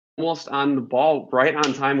almost on the ball, right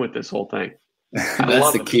on time with this whole thing.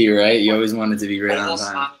 That's the key, right? You always want it to be right on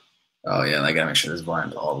time. Oh, yeah, I got to make sure this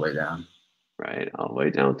volume's all the way down. Right, all the way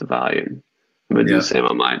down with the volume. I'm going to do the same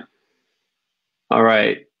on mine. All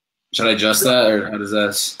right. Should I adjust that, or how does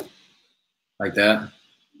this? Like that?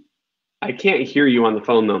 I can't hear you on the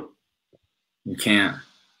phone, though. You can't?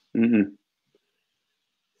 Mm-mm.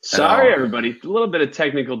 Sorry, everybody. A little bit of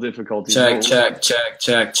technical difficulty. Check.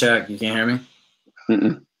 You can't hear me?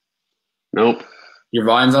 Mm-mm. Nope. Your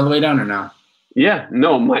volume's all the way down or no? Yeah,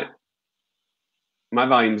 no, my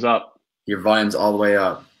volume's up. Your volume's all the way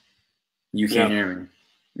up. You can't hear me.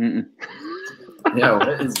 Mm-mm. Yeah,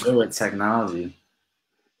 what is good with technology?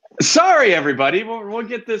 Sorry, everybody. We'll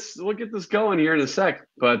get this going here in a sec.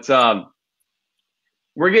 But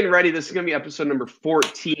we're getting ready. This is going to be episode number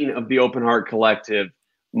 14 of the Open Heart Collective.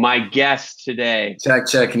 My guest today. Check.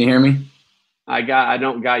 Can you hear me? I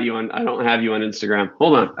don't have you on Instagram.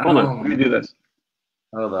 Hold on. Let me do this.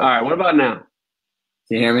 Hold on. All right. What about now?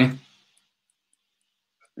 Can you hear me?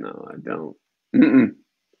 No, I don't. Mm-mm.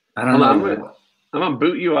 I don't know. I'm gonna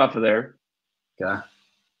boot you off of there. Okay.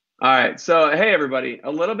 All right. So hey, everybody,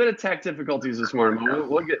 a little bit of tech difficulties this morning, but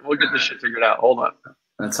we'll get this shit figured out. Hold on.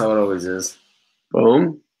 That's how it always is.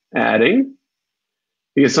 Boom. Adding.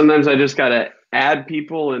 Because sometimes I just gotta add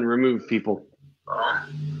people and remove people.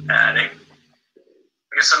 Boom. Adding.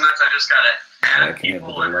 Because sometimes I just gotta add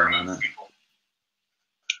people and remove people.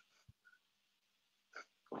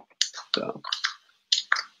 So,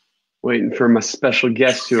 waiting for my special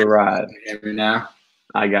guest to arrive. Can you hear me now?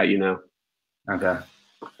 I got you now. Okay.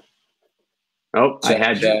 Oh, I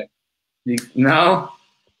had you. No?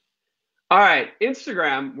 All right,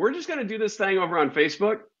 Instagram. We're just going to do this thing over on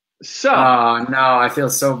Facebook. So. Oh, no, I feel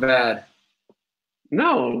so bad.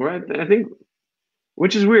 No, I think,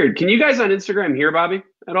 which is weird. Can you guys on Instagram hear Bobby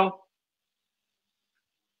at all?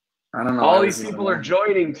 I don't know. All these people are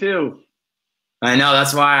joining too. I know.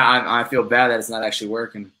 That's why I feel bad that it's not actually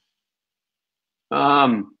working.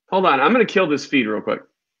 Hold on. I'm going to kill this feed real quick.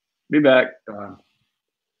 Be back.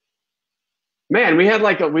 Man, we had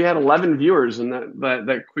 11 viewers in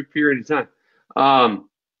that quick period of time.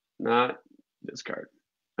 Not discard.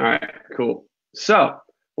 All right, cool. So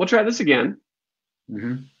we'll try this again.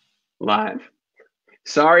 Mm-hmm. Live.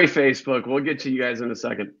 Sorry, Facebook. We'll get to you guys in a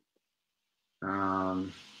second.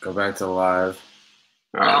 Go back to live.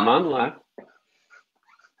 All right, I'm on live.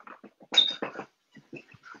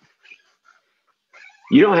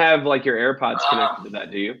 You don't have your AirPods connected to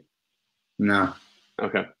that, do you? No.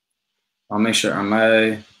 Okay. I'll make sure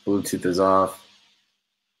my Bluetooth is off.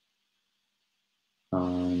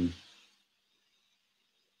 All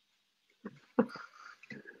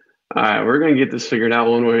right, we're going to get this figured out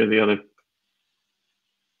one way or the other.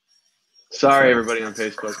 Sorry, everybody on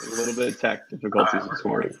Facebook. A little bit of tech difficulties this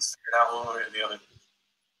morning.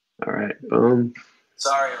 All right, boom.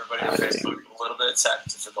 Sorry, everybody on Facebook. A little bit of tech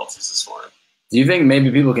difficulties this morning. Do you think maybe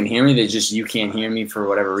people can hear me? You can't hear me for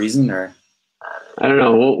whatever reason, or? I don't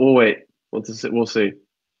know. We'll wait. We'll see.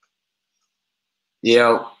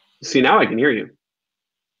 Yo. See, now I can hear you.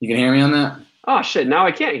 You can hear me on that? Oh, shit. Now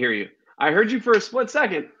I can't hear you. I heard you for a split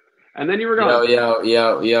second, and then you were gone.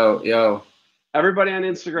 Yo. Everybody on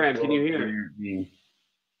Instagram, can you hear me?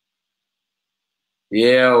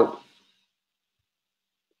 Yo.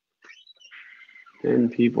 10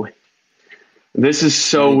 people. This is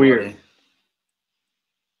so weird.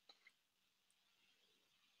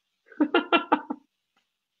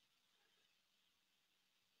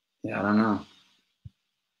 Yeah, I don't know.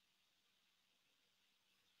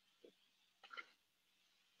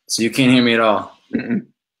 So you can't hear me at all? Mm-mm.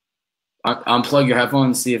 Unplug your headphones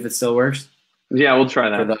and see if it still works. Yeah, we'll try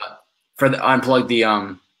that. For the unplug the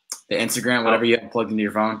Instagram, whatever you have plugged into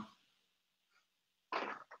your phone.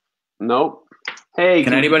 Nope. Hey,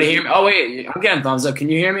 can anybody hear me? Oh wait, I'm getting thumbs up. Can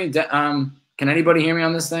you hear me? Can anybody hear me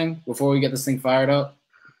on this thing before we get this thing fired up?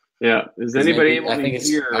 Yeah. Is anybody able to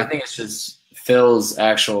hear? I think it's just Phil's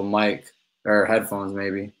actual mic or headphones,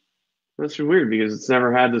 maybe. That's weird because it's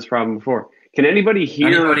never had this problem before. Can anybody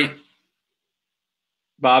hear?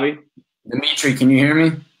 Bobby? Dimitri, can you hear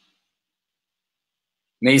me?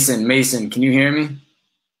 Mason, can you hear me?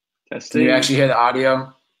 Testing. Can you actually hear the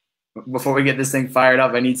audio? Before we get this thing fired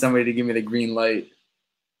up, I need somebody to give me the green light.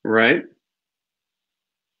 Right.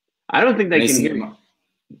 I don't think they can hear me.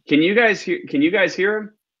 Can you guys hear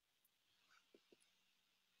him?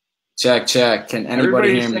 Check. Can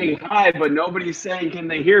anybody hear me? Everybody's saying hi, but nobody's saying, can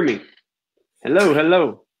they hear me?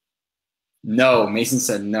 Hello. No, Mason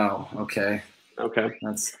said no. Okay.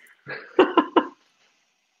 That's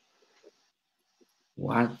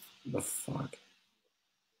what the fuck?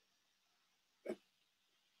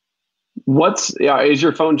 Is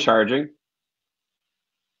your phone charging?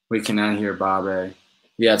 We cannot hear Bobbbaaaay.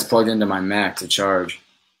 Yeah, it's plugged into my Mac to charge.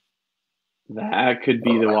 That could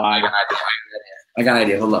be the why. I got an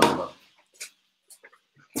idea. Hold up.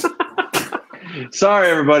 Sorry,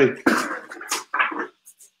 everybody.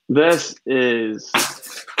 This is...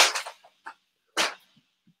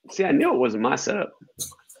 See, I knew it wasn't my setup.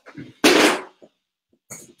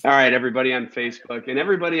 All right, everybody on Facebook and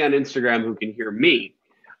everybody on Instagram who can hear me.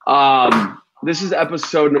 This is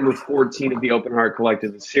episode number 14 of the Open Heart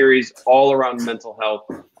Collective, a series all around mental health,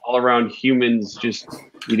 all around humans just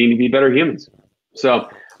needing to be better humans. So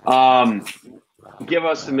give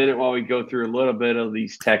us a minute while we go through a little bit of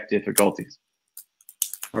these tech difficulties.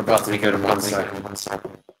 We're about to be good in 1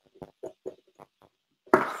 second.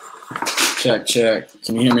 Check.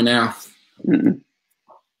 Can you hear me now?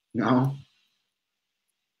 No?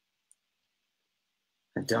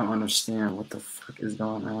 I don't understand what the fuck is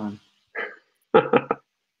going on.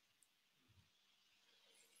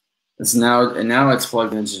 Now it's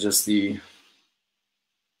plugged into just the...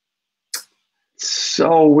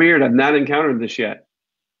 So weird. I've not encountered this yet.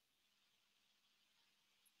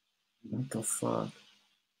 What the fuck?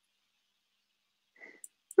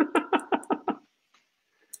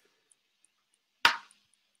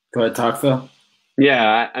 Go ahead, talk, Phil.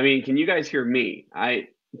 Yeah, I mean, can you guys hear me?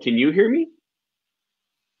 Can you hear me?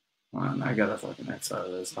 Man, I gotta fucking X out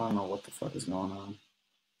of this. I don't know what the fuck is going on.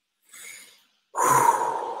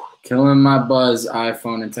 Killing my buzz,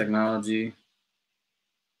 iPhone and technology.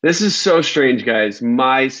 This is so strange, guys.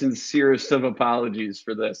 My sincerest of apologies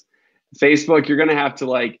for this. Facebook, you're going to have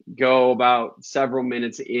to go about several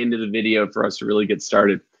minutes into the video for us to really get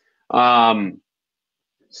started.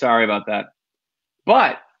 Sorry about that.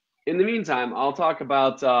 But in the meantime, I'll talk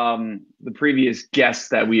about the previous guests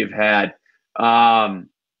that we have had. I'll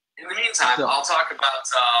talk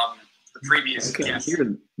about the previous guests.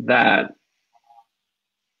 Hear that.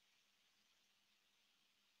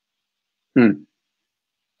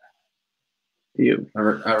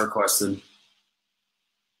 I requested.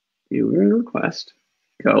 You request.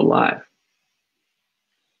 Go live.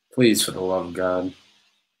 Please, for the love of God.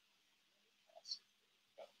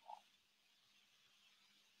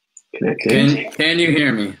 Connected. Can you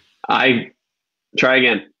hear me? Try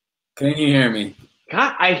again. Can you hear me?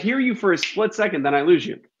 God, I hear you for a split second, then I lose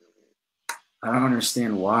you. I don't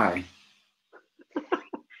understand why.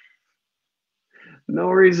 No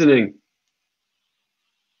reasoning.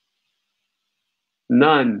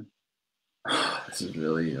 None. This is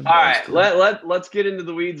really all right. Let's get into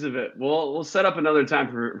the weeds of it. We'll set up another time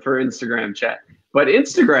for Instagram chat. But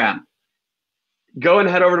Instagram, go and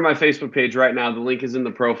head over to my Facebook page right now. The link is in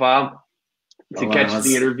the profile to catch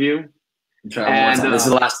the interview. And this is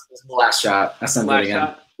the last shot. I sent it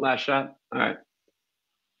again. Last shot. All right.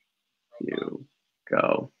 You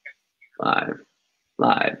go live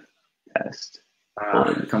test.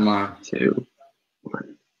 Come on. 2,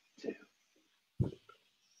 1, 2.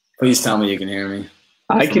 Please tell me you can hear me.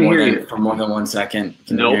 I can hear you for more than 1 second.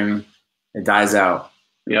 Can you hear me? It dies out.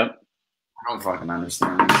 Yep. I don't fucking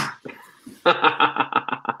understand this.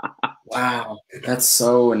 Wow, that's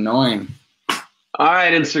so annoying. All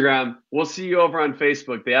right, Instagram. We'll see you over on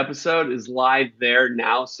Facebook. The episode is live there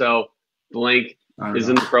now, so the link is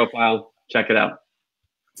in the profile. Check it out.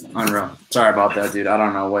 Unreal. Sorry about that, dude. I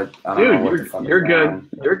don't know what. You're good.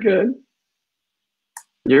 You're good.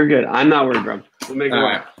 You're good. I'm not worried, bro. We'll make it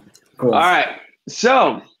work. Cool. All right.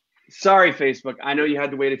 So, sorry, Facebook. I know you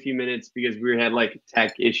had to wait a few minutes because we had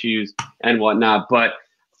tech issues and whatnot, but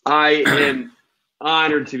I am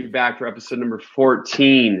honored to be back for episode number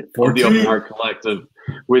 14 of the Open Heart Collective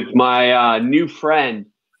with my new friend,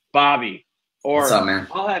 Bobby. Or what's up, man?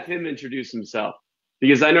 I'll have him introduce himself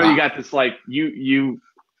because I know you got this, you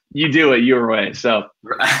do it your way. So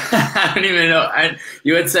I don't even know.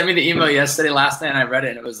 You had sent me the email last night, and I read it,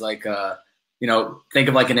 and it was think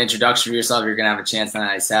of an introduction for yourself. You're going to have a chance. And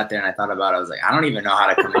I sat there and I thought about it. I was like, I don't even know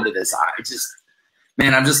how to come into this. I'm just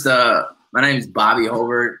my name is Bobby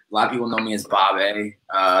Hobert. A lot of people know me as Bobbbaaaay.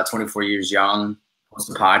 24 years young, host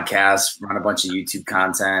a podcast, run a bunch of YouTube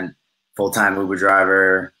content, full-time Uber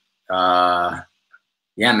driver. Yeah,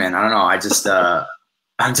 man, I don't know.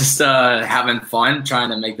 I'm just having fun,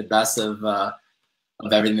 trying to make the best of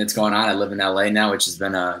everything that's going on. I live in LA now, which has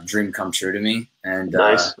been a dream come true to me. And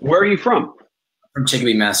nice. Where are you from? From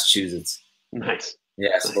Chicopee, Massachusetts. Nice.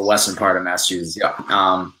 Yeah, so the western part of Massachusetts. Yeah.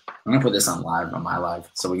 I'm gonna put this on my live,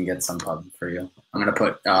 so we can get some pub for you. I'm gonna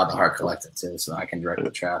put the Heart Collective too, so I can direct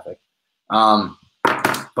the traffic. Yeah,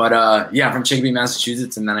 from Chicopee,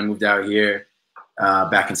 Massachusetts, and then I moved out here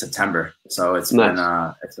back in September. So it's been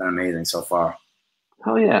amazing so far.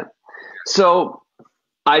 Oh yeah. So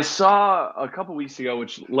I saw a couple weeks ago,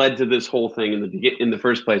 which led to this whole thing in the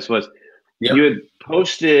first place, was you had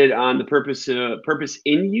posted on the purpose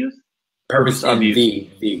in youth, Purpose of youth,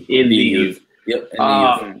 in the youth. Yep. In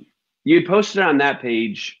the youth. You had posted on that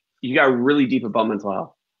page. You got really deep about mental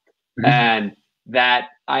health, and that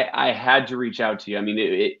I had to reach out to you. I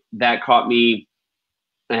mean, that caught me,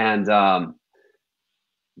 and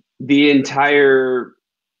the entire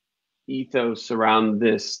ethos around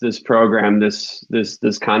this program, this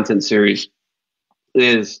content series,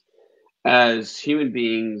 is, as human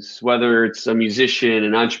beings, whether it's a musician,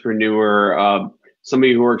 an entrepreneur,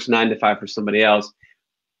 somebody who works 9 to 5 for somebody else,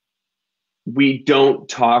 we don't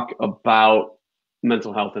talk about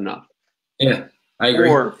mental health enough. Yeah, I agree.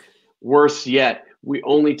 Or worse yet, we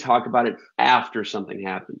only talk about it after something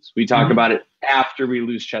happens. We talk about it after we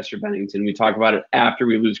lose Chester Bennington. We talk about it after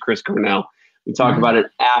we lose Chris Cornell. We talk about it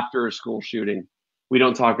after a school shooting. We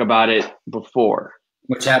don't talk about it before.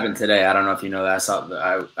 Which happened today. I don't know if you know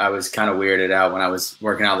that. I was kind of weirded out when I was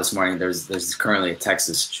working out this morning. There's currently a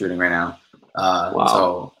Texas shooting right now. Wow.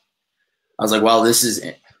 So I was like, well, this is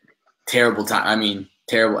terrible time. I mean,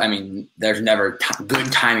 terrible. I mean, there's never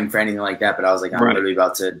good timing for anything like that. But I was like, I'm literally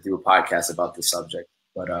about to do a podcast about this subject.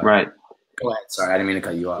 But right. Go ahead. Sorry, I didn't mean to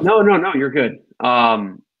cut you off. No, you're good.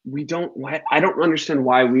 I don't understand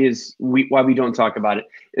why we don't talk about it.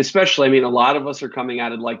 Especially, I mean, a lot of us are coming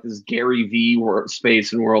out of like this Gary V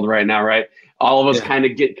space and world right now, right? All of us kind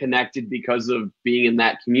of get connected because of being in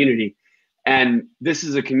that community. And this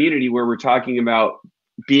is a community where we're talking about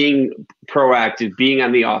being proactive, being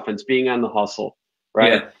on the offense, being on the hustle,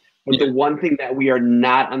 right? Yeah. But the one thing that we are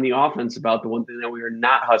not on the offense about, the one thing that we are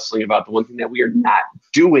not hustling about, the one thing that we are not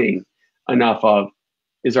doing enough of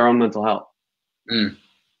is our own mental health.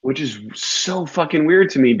 Which is so fucking weird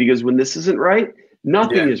to me, because when this isn't right,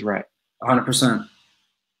 nothing is right. 100%.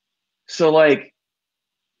 So like,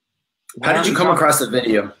 how did you come across the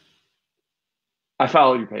video? I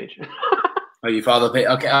followed your page. Oh, you follow the page?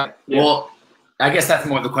 Okay. Yeah. Well, I guess that's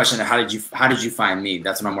more of the question of how did you find me?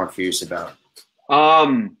 That's what I'm more curious about.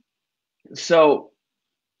 So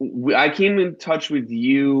I came in touch with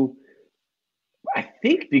you, I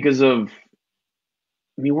think because of,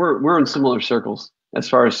 I mean, we're in similar circles as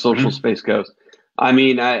far as social space goes. I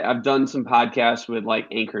mean, I've done some podcasts with like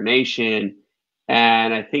Anchor Nation,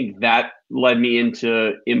 and I think that led me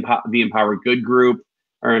into the Empower Good group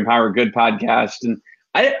or Empower Good podcast. And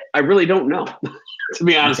I really don't know, to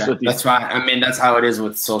be honest with you. That's fine. I mean, that's how it is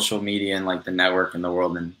with social media and like the network and the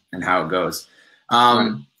world and how it goes.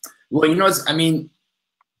 Well, you know,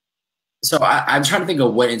 so I'm trying to think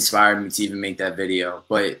of what inspired me to even make that video,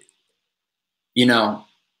 but you know,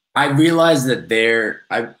 I realized that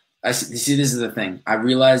I see, this is the thing. I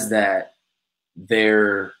realized that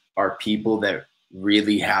there are people that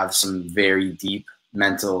really have some very deep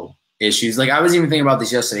mental issues. Like I was even thinking about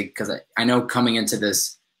this yesterday, because I know coming into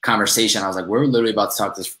this conversation, I was like, we're literally about to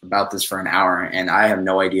talk about this for an hour, and I have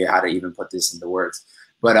no idea how to even put this into words.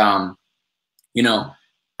 But you know,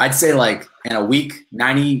 I'd say like in a week,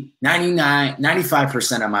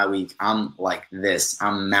 95% of my week, I'm like this.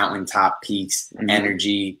 I'm mountaintop peaks,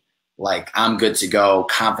 energy, like I'm good to go,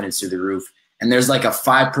 confidence through the roof. And there's like a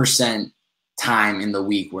 5% time in the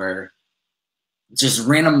week where just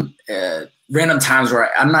random times where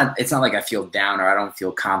it's not like I feel down or I don't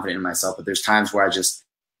feel confident in myself, but there's times where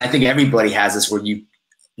I think everybody has this, where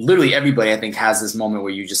literally everybody I think has this moment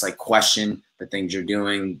where you just like question the things you're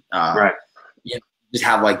doing. Right. You know, just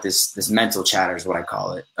have like this mental chatter is what I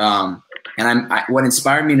call it. And what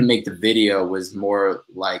inspired me to make the video was more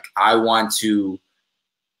like, I want to,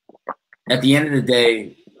 at the end of the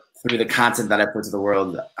day, through the content that I put to the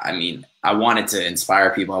world, I mean, I wanted to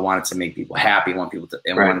inspire people. I wanted to make people happy. I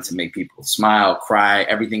wanted to make people smile, cry,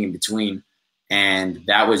 everything in between. And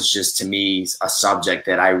that was just, to me, a subject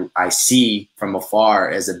that I see from afar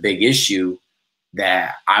as a big issue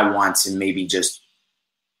that I want to maybe just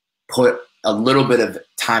put a little bit of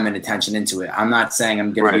time and attention into it. I'm not saying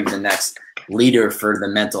I'm going to be the next leader for the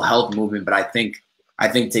mental health movement, but I think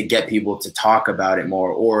to get people to talk about it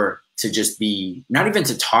more, or to just be, not even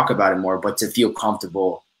to talk about it more, but to feel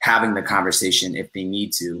comfortable having the conversation if they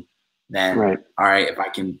need to, then all right, if I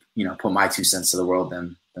can, you know, put my 2 cents to the world,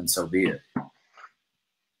 then so be it.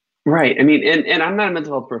 Right. I mean, and I'm not a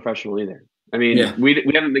mental health professional either. I mean, we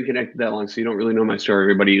haven't been connected that long, so you don't really know my story.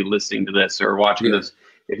 Everybody listening to this or watching this,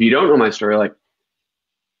 if you don't know my story, like,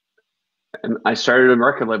 I started a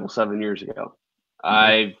record label 7 years ago.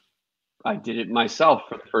 I did it myself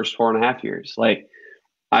for the first 4.5 years. Like,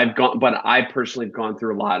 but I personally have gone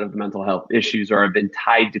through a lot of mental health issues, or I've been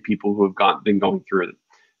tied to people who have been going through them.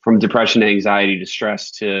 from depression, anxiety, to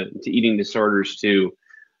stress, to eating disorders, to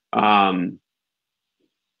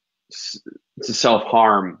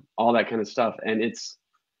self-harm, all that kind of stuff. And it's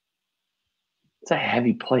a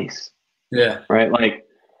heavy place. Yeah. Right. Like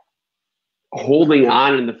holding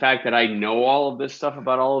on, and the fact that I know all of this stuff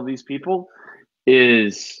about all of these people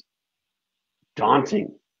is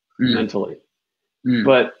daunting mentally.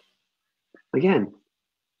 But again,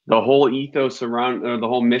 the whole ethos around, or the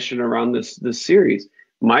whole mission around this series,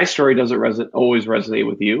 my story doesn't always resonate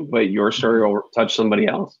with you, but your story will touch somebody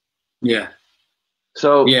else. Yeah.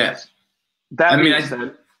 So yeah, that being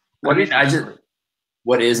said,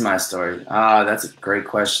 what is my story? That's a great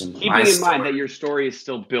question. Keeping in mind that your story is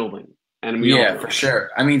still building, and for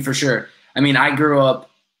sure. For sure. I grew up.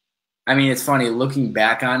 It's funny looking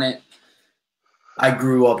back on it. I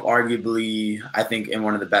grew up arguably, I think, in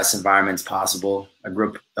one of the best environments possible. I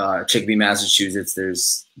grew up Chicopee, Massachusetts.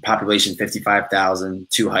 There's population 55,000,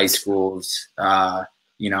 2 high schools. My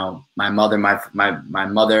mother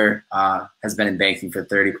has been in banking for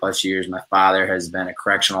 30 plus years. My father has been a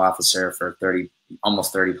correctional officer for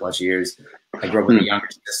almost 30 plus years. I grew up with a younger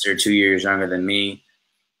sister, 2 years younger than me.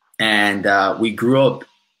 And we grew up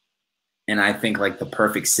in, I think, like the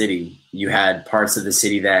perfect city. You had parts of the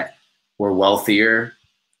city that were wealthier.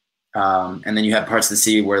 And then you had parts of the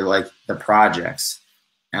city where like the projects.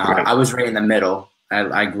 I was right in the middle.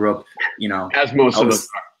 I grew up, as most of us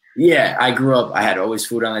are. Yeah, I grew up. I had always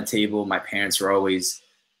food on the table. My parents were always,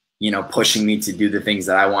 pushing me to do the things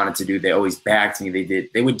that I wanted to do. They always backed me.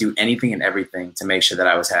 They would do anything and everything to make sure that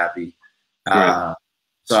I was happy. Right.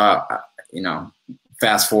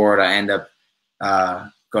 Fast forward, I end up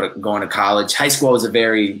going to college. High school was to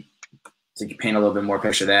paint a little bit more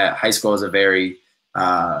picture of that. High school was a very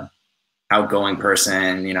outgoing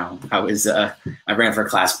person. I ran for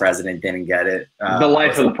class president, didn't get it. The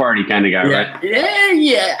life of the party kind of guy, right?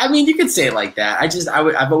 Yeah. You could say it like that.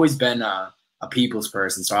 I've always been a people's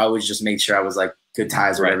person, so I always just made sure I was like good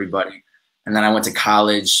ties with everybody. And then I went to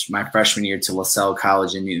college my freshman year to LaSalle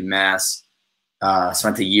College in Newton, Mass.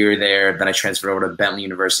 Spent a year there. Then I transferred over to Bentley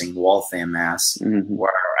University in Waltham, Mass, where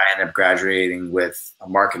I ended up graduating with a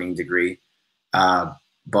marketing degree.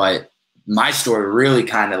 But my story really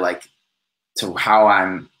kind of like to how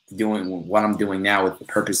I'm doing what I'm doing now with the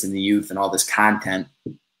Purpose in the Youth and all this content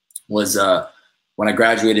was when I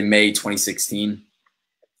graduated in May 2016,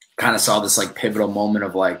 kind of saw this like pivotal moment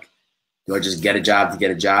of like, do I just get a job to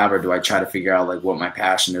get a job, or do I try to figure out like what my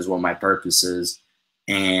passion is, what my purpose is?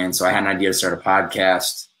 And so I had an idea to start a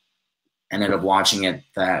podcast. Ended up launching it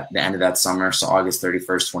the end of that summer, so August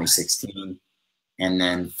 31st, 2016. And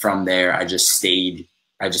then from there, I just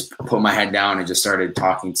put my head down and just started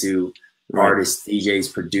talking to artists,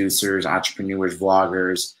 DJs, producers, entrepreneurs,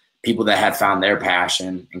 vloggers, people that had found their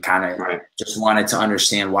passion and kind of just wanted to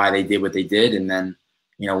understand why they did what they did. And then,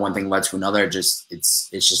 one thing led to another. It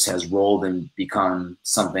just has rolled and become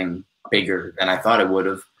something bigger than I thought it would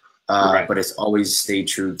have. But it's always stayed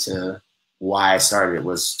true to why I started. It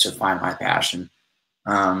was to find my passion.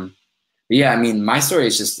 My story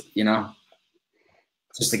is just,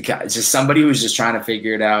 just somebody who's just trying to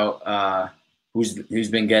figure it out, who's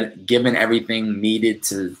been given everything needed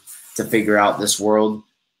to figure out this world,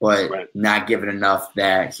 but not given enough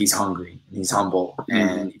that he's hungry, he's humble,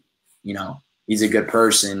 and he's a good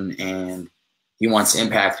person, and he wants to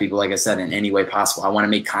impact people, like I said, in any way possible. I want to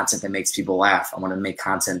make content that makes people laugh. I want to make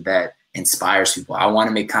content that inspires people. I want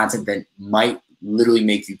to make content that might literally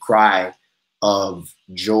make you cry of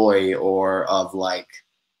joy or of like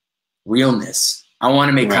realness. I want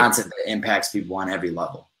to make content that impacts people on every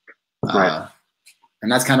level.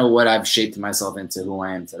 And that's kind of what I've shaped myself into who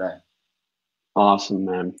I am today. Awesome,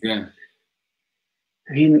 man. Yeah.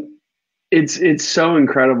 I mean, it's so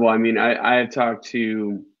incredible. I mean, I have talked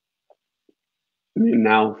to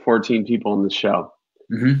now 14 people on the show,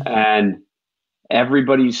 and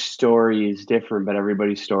everybody's story is different, but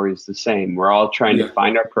everybody's story is the same. We're all trying to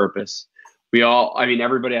find our purpose.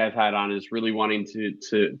 Everybody I've had on is really wanting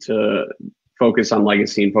to focus on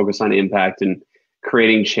legacy and focus on impact and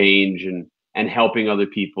creating change and helping other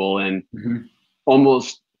people. And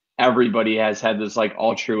almost everybody has had this like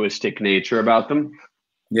altruistic nature about them.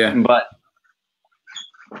 Yeah. But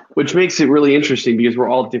which makes it really interesting because we're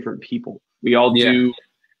all different people. We all do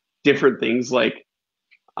different things. Like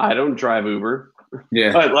I don't drive Uber.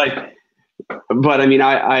 Yeah. But I mean,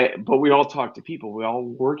 but we all talk to people. We all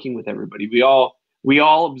working with everybody. We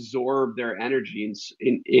all absorb their energy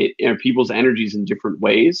in people's energies in different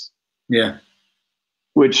ways. Yeah.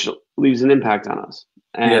 Which leaves an impact on us.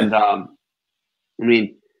 And I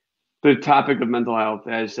mean, the topic of mental health,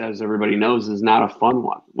 as everybody knows, is not a fun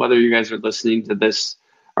one. Whether you guys are listening to this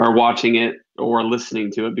are watching it or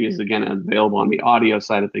listening to it, because again, it's available on the audio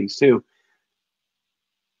side of things too.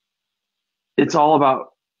 It's all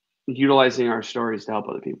about utilizing our stories to help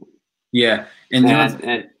other people. Yeah. And go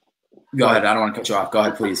ahead. I don't want to cut you off. Go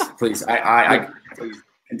ahead, please. Please. I please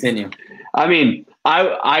continue. I mean,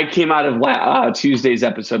 I came out of Tuesday's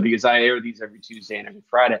episode, because I air these every Tuesday and every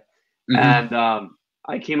Friday. Mm-hmm. And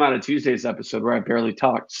I came out of Tuesday's episode where I barely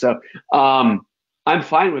talked. So I'm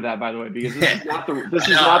fine with that, by the way, because this is not the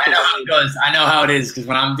I know how it is, because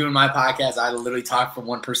when I'm doing my podcast, I literally talk for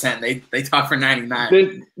 1%. They talk for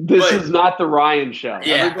 99. This is not the Ryan show.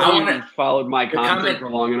 Yeah, everybody who followed my content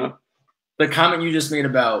for long enough. The comment you just made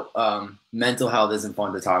about mental health isn't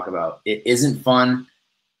fun to talk about. It isn't fun,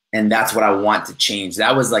 and that's what I want to change.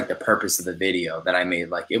 That was like the purpose of the video that I made.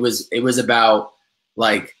 Like it was about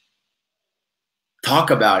like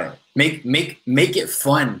talk about it. Make it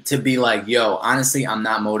fun to be like, yo, honestly, I'm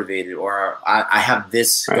not motivated, or I have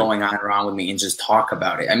this going on around with me, and just talk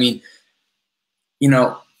about it. I mean, you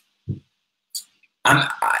know, I've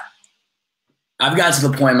gotten to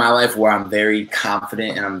the point in my life where I'm very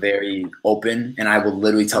confident and I'm very open, and I will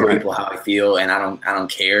literally tell people how I feel, and I don't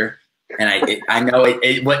care. And I know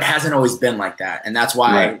it hasn't always been like that, and that's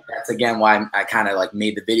why that's again why I kind of like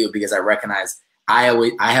made the video, because I recognize I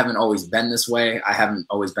haven't always been this way. I haven't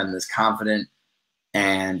always been this confident.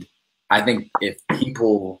 And I think if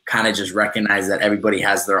people kind of just recognize that everybody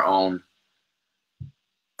has their own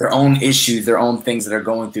issues, their own things that are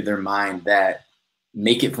going through their mind, that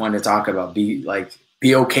make it fun to talk about. Be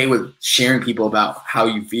okay with sharing people about how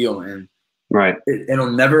you feel. And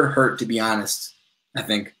it'll never hurt to be honest. I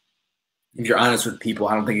think if you're honest with people,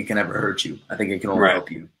 I don't think it can ever hurt you. I think it can only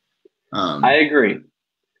help you. I agree.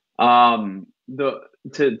 To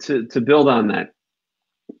build on that,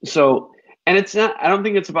 so, and it's not, I don't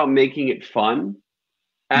think it's about making it fun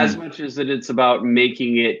as much as it's about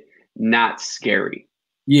making it not scary.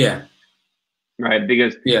 Yeah. Right.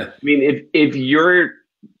 Because I mean, if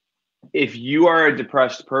you are a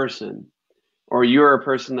depressed person, or you're a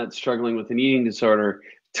person that's struggling with an eating disorder,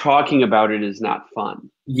 talking about it is not fun.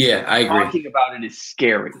 Yeah, I agree. Talking about it is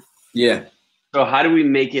scary. Yeah. So how do we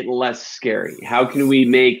make it less scary? How do we,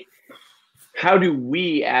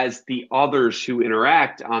 as the others who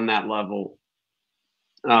interact on that level,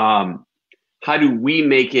 how do we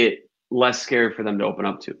make it less scary for them to open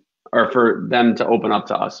up to, or for them to open up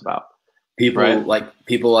to us about? People like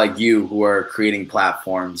you who are creating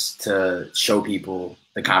platforms to show people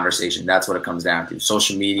the conversation. That's what it comes down to.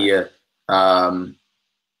 Social media. I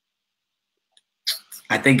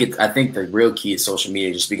think the real key is social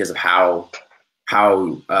media, just because of how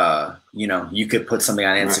you could put something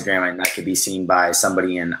on Instagram and that could be seen by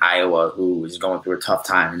somebody in Iowa who is going through a tough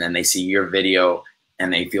time, and then they see your video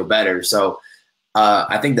and they feel better. So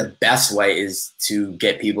I think the best way is to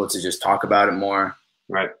get people to just talk about it more.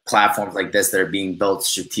 Platforms like this that are being built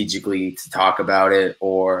strategically to talk about it,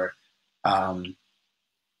 or I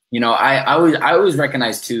always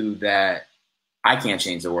recognize too that I can't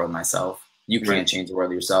change the world myself. You can't change the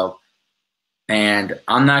world yourself, and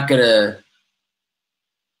I'm not gonna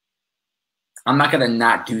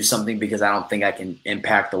not do something because I don't think I can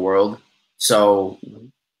impact the world. So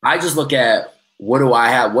I just look at, what do I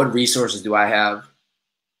have? What resources do I have?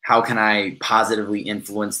 How can I positively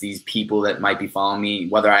influence these people that might be following me?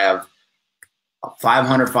 Whether I have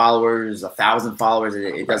 500 followers, 1,000 followers,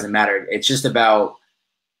 it doesn't matter. It's just about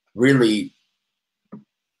really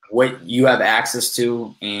what you have access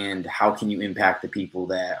to and how can you impact the people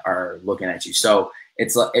that are looking at you. So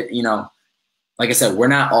it's like, like I said,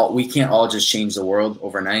 we can't all just change the world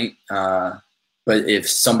overnight. But if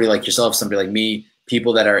somebody like yourself, somebody like me,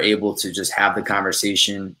 people that are able to just have the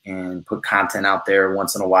conversation and put content out there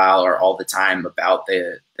once in a while or all the time about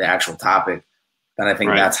the actual topic, then I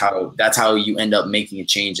think that's how you end up making a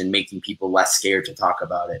change and making people less scared to talk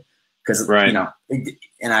about it. Because,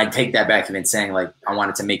 and I take that back and saying, like, I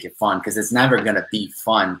wanted to make it fun, because it's never going to be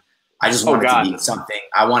fun. I just want it to be something.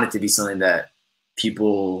 I want it to be something that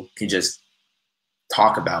people can just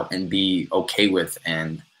talk about and be okay with.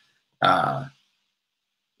 And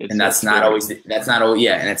that's not always, and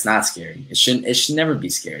it's not scary. It should never be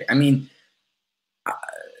scary. I mean,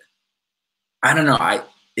 I don't know. I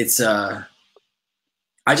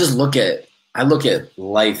look at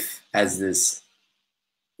life as this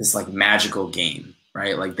like magical game,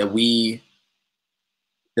 right? Like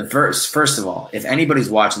first of all, if anybody's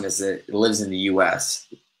watching this that lives in the US,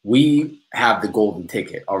 we have the golden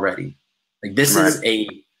ticket already. Like, this is a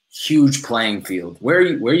huge playing field. Where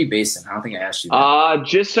are you based in? I don't think I asked you that.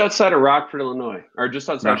 Just outside of Rockford, Illinois, or just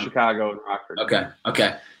outside of Chicago and Rockford.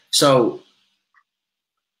 Okay. So,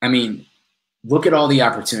 I mean, look at all the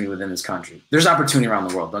opportunity within this country. There's opportunity around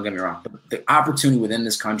the world, don't get me wrong. But the opportunity within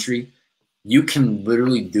this country, you can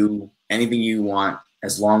literally do anything you want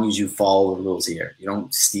as long as you follow the rules here. You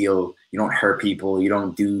don't steal, you don't hurt people, you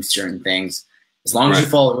don't do certain things. As long as you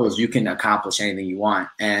follow the rules, you can accomplish anything you want.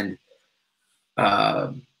 And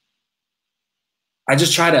I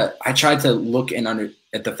try to look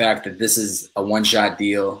at the fact that this is a one-shot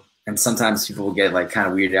deal. And sometimes people will get like kind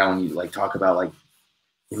of weirded out when you like talk about like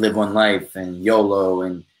live one life and YOLO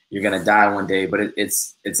and you're gonna die one day. But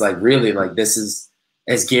it's like really like this is,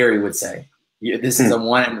 as Gary would say, this is a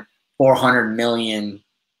 1 in 400 million.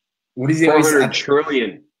 What is he always say? 400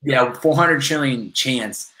 trillion. Yeah, 400 trillion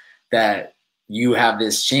chance that you have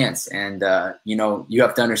this chance. And you know, you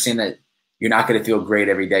have to understand that you're not gonna feel great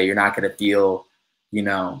every day. You're not gonna feel, you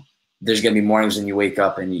know, there's going to be mornings when you wake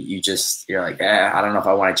up and you're like, I don't know if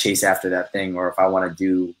I want to chase after that thing or if I want to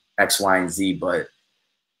do X, Y, and Z. But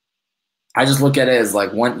I just look at it as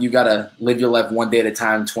like you got to live your life one day at a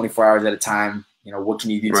time, 24 hours at a time. You know, what can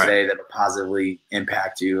you do today that will positively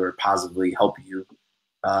impact you or positively help you?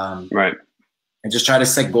 And just try to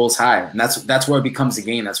set goals high. And that's where it becomes a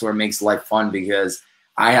game. That's where it makes life fun, because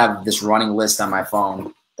I have this running list on my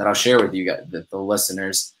phone that I'll share with you guys, the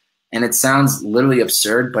listeners. And it sounds literally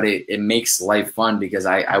absurd, but it makes life fun because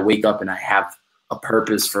I wake up and I have a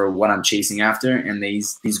purpose for what I'm chasing after. And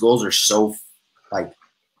these goals are so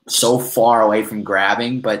far away from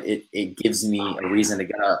grabbing, but it gives me a reason to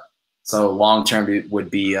get up. So long term would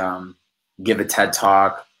be give a TED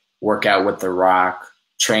talk, work out with The Rock,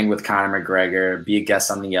 train with Conor McGregor, be a guest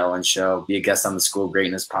on the Ellen Show, be a guest on the School of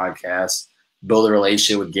Greatness podcast, build a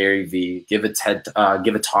relationship with Gary Vee, give a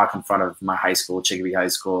talk in front of my high school, Chicopee High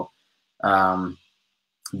School.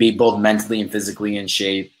 Be both mentally and physically in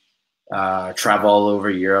shape, travel all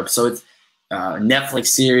over Europe. So it's Netflix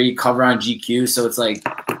series, cover on GQ. So it's like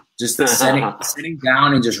just sitting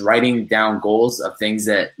down and just writing down goals of things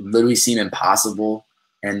that literally seem impossible,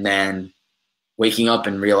 and then waking up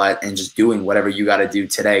and realize and just doing whatever you got to do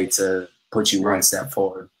today to put you one step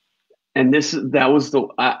forward. And because I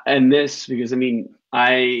mean,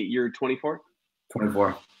 you're 24?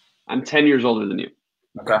 24. I'm 10 years older than you.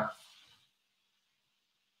 Okay.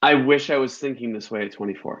 I wish I was thinking this way at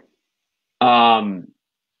 24. I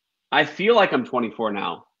feel like I'm 24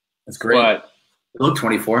 now. That's great. But you look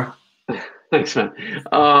 24. Thanks, man.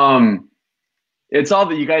 It's all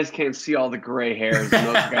that you guys can't see all the gray hairs. And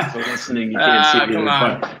those guys are listening. You can't see me.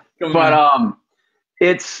 But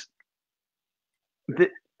it's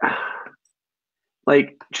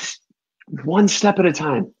like just one step at a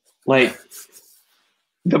time. Like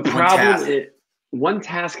the problem is one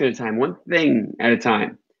task at a time, one thing at a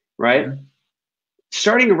time. Right? Mm-hmm.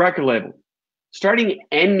 Starting a record label, starting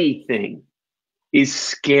anything is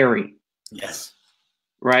scary. Yes.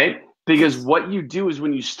 Right? Because what you do is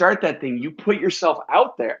when you start that thing, you put yourself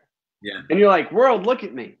out there. Yeah. And you're like, world, look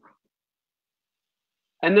at me.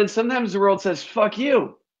 And then sometimes the world says, fuck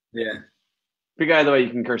you. Yeah. Big guy, the way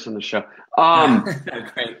you can curse on the show.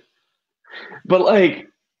 Great. But like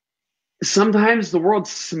sometimes the world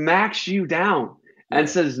smacks you down and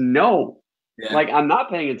says no. Yeah. Like, I'm not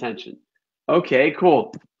paying attention. Okay,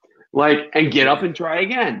 cool. Like, and get up and try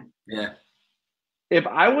again. Yeah. If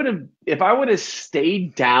I would have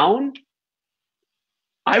stayed down,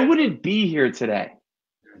 I wouldn't be here today.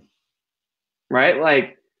 Right?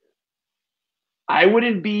 Like, I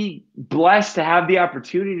wouldn't be blessed to have the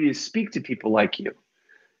opportunity to speak to people like you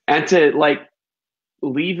and to like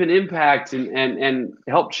leave an impact and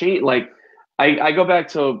help change. Like, I go back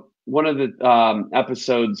to one of the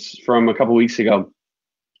episodes from a couple weeks ago.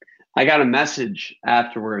 I got a message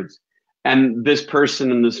afterwards, and this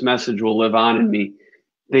person and this message will live on in me.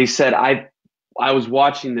 They said, I was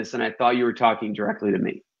watching this and I thought you were talking directly to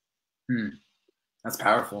me. That's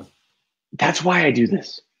powerful. That's why I do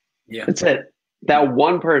this. Yeah. That's it. That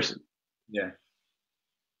one person. Yeah.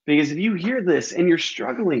 Because if you hear this and you're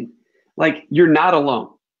struggling, like, you're not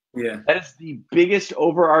alone. Yeah. That is the biggest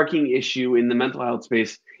overarching issue in the mental health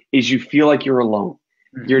space, is you feel like you're alone.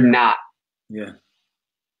 Mm-hmm. You're not. Yeah.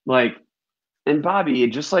 Like, and Bobby,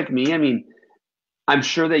 just like me, I mean, I'm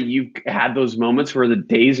sure that you've had those moments where the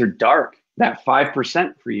days are dark, that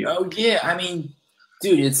 5% for you. Oh yeah. I mean,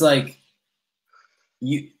 dude, it's like,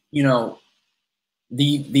 you know,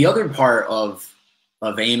 the other part of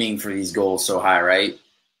aiming for these goals so high, right,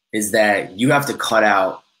 is that you have to cut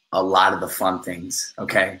out a lot of the fun things.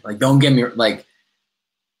 Okay. Like, don't get me, like,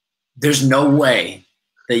 there's no way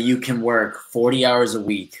that you can work 40 hours a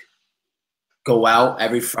week, go out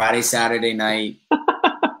every Friday, Saturday night,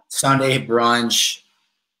 Sunday brunch,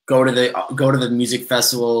 go to the music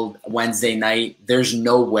festival Wednesday night. There's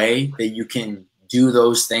no way that you can do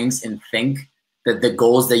those things and think that the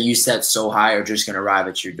goals that you set so high are just going to arrive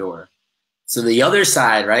at your door. So the other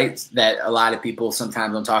side, right, that a lot of people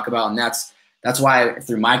sometimes don't talk about, and that's why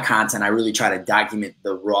through my content, I really try to document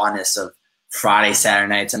the rawness of Friday, Saturday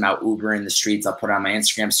nights. I'm out Uber in the streets. I'll put it on my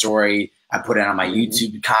Instagram story. I put it on my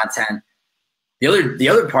YouTube content. The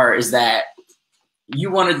other part is that you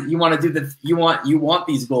want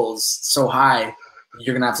these goals so high,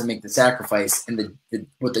 you're gonna have to make the sacrifice. And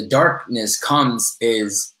what the darkness comes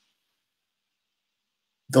is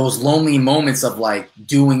those lonely moments of like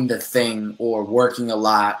doing the thing or working a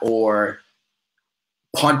lot or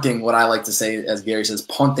punting, what I like to say, as Gary says,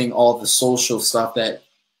 punting all the social stuff that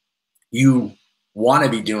you want to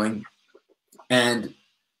be doing. And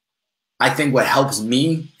I think what helps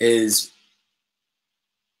me is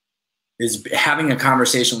having a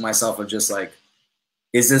conversation with myself of just like,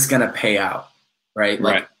 is this going to pay out? Right?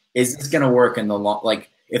 Like, is this going to work in the long, like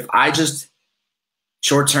if I just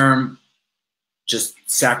short term, just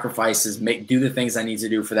sacrifices, do the things I need to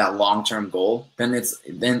do for that long-term goal, then it's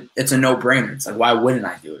a no-brainer. It's like, why wouldn't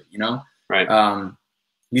I do it? You know? Right.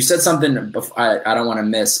 You said something I don't want to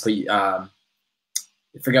miss, but I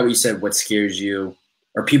forget what you said. What scares you?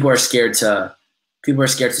 Or people are scared to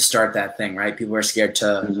start that thing, right? People are scared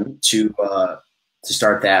to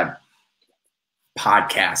start that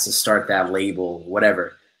podcast, to start that label,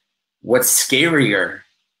 whatever. What's scarier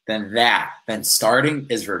than starting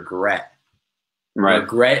is regret. Right.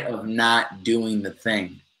 Regret of not doing the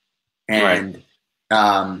thing. And,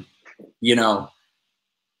 you know,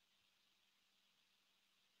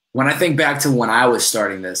 when I think back to when I was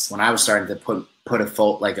starting this, when I was starting to put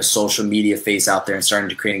a social media face out there and starting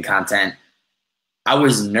to creating content, I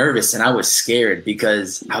was nervous and I was scared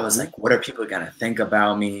because I was like, what are people going to think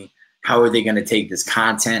about me? How are they going to take this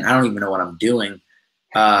content? I don't even know what I'm doing.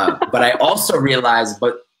 But I also realized,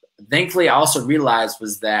 thankfully I also realized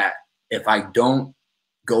was that if I don't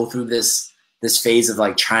go through this phase of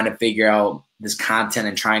like trying to figure out this content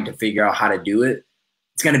and trying to figure out how to do it,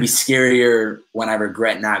 it's going to be scarier when I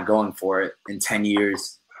regret not going for it in 10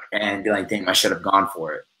 years and be like, dang, I should have gone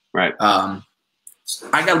for it. Right. I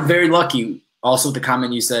got very lucky also with the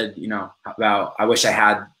comment you said, you know, about I wish I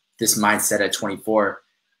had this mindset at 24.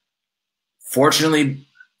 Fortunately,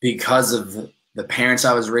 because of the parents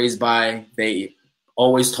I was raised by, they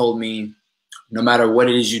always told me, no matter what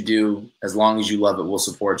it is you do, as long as you love it, we'll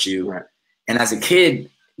support you. Right. And as a kid,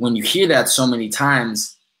 when you hear that so many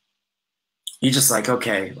times, you're just like,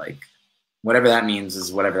 okay, like whatever that means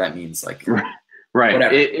is whatever that means. Like, right.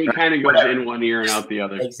 Whatever. It kind of goes in one ear and out the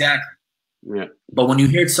other. Exactly. Yeah. But when you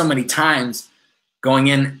hear it so many times, going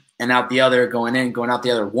in and out the other, going in, going out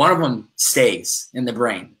the other, one of them stays in the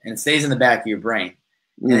brain and it stays in the back of your brain.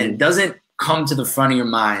 And it doesn't come to the front of your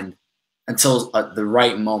mind until the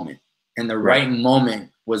right moment. And the right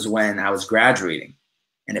moment was when I was graduating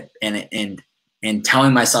and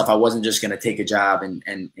telling myself I wasn't just going to take a job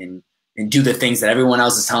and do the things that everyone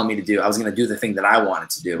else is telling me to do. I was going to do the thing that I wanted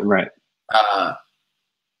to do. Right.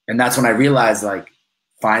 And that's when I realized, like,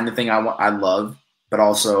 find the thing I love, but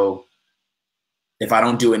also if I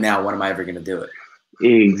don't do it now, when am I ever going to do it?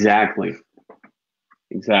 Exactly.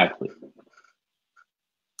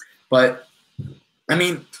 But I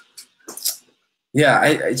mean, yeah,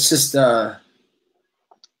 it's just, I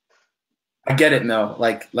get it, Mel.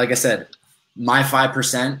 Like I said, my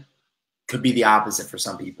 5% could be the opposite for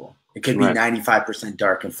some people. It could be 95%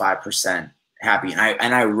 dark and 5% happy.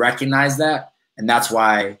 And I recognize that. And that's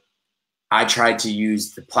why I try to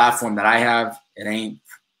use the platform that I have. It ain't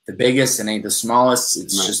the biggest, it ain't the smallest.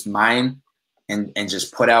 It's just mine, and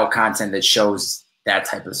just put out content that shows that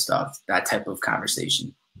type of stuff, that type of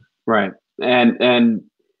conversation. Right. And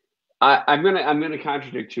I'm gonna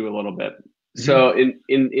contradict you a little bit. Mm-hmm. So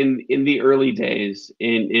in the early days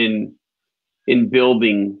in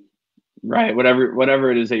building, right,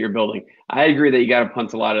 whatever it is that you're building, I agree that you got to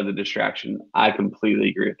punt a lot of the distraction. I completely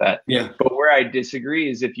agree with that. Yeah. But where I disagree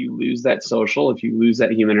is if you lose that social, if you lose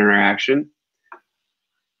that human interaction,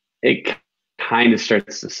 it kind of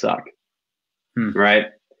starts to suck, right?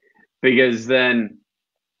 Because then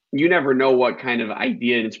you never know what kind of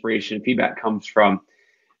idea, inspiration, and feedback comes from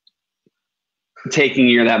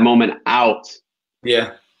taking that moment out.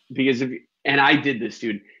 Yeah. Because and I did this,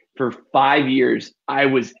 dude, for 5 years. I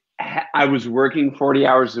was working 40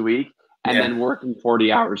 hours a week and then working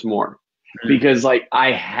 40 hours more because like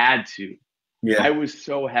I had to. Yeah. I was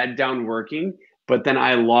so head down working, but then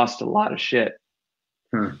I lost a lot of shit.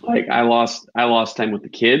 Like I lost time with the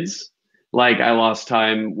kids. Like I lost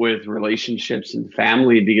time with relationships and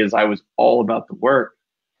family because I was all about the work.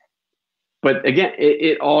 But again,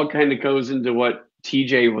 it all kind of goes into what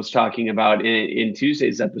TJ was talking about in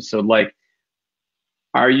Tuesday's episode. Like,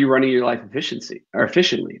 are you running your life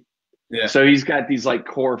efficiently? Yeah. So he's got these like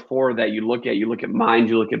core four that you look at. You look at mind,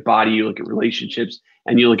 you look at body, you look at relationships,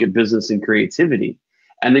 and you look at business and creativity.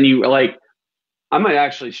 And then you like, I might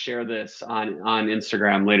actually share this on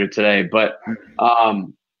Instagram later today, but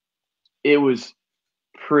it was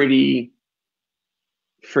pretty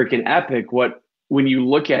freaking epic when you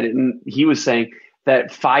look at it. And he was saying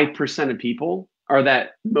that 5% of people, or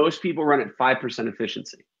that most people run at 5%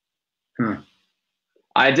 efficiency.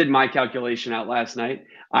 I did my calculation out last night.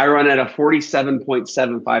 I run at a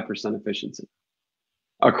 47.75% efficiency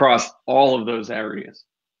across all of those areas.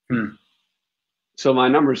 So my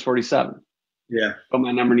number is 47. Yeah. But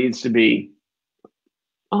my number needs to be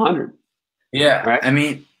 100. Yeah. Right? I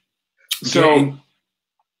mean, so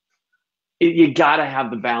you got to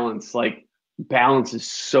have the balance. Like, balance is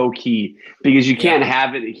so key, because you can't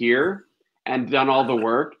have it here and done all the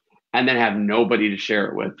work and then have nobody to share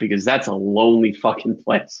it with, because that's a lonely fucking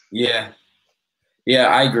place. Yeah. Yeah,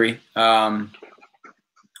 I agree. And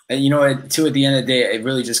you know, too, at the end of the day, it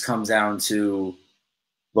really just comes down to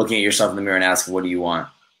looking at yourself in the mirror and asking, what do you want?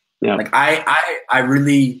 Yeah. Like, I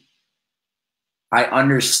really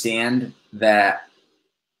understand that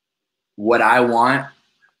what I want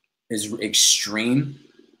is extreme,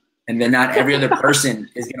 and then not every other person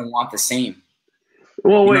is going to want the same.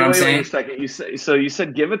 Well, wait a second. You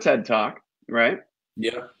said give a TED talk, right?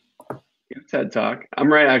 Yeah. Give a TED talk.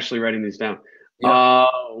 I'm actually writing these down. Yep.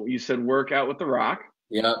 You said work out with The Rock.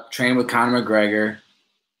 Yep. Train with Conor McGregor.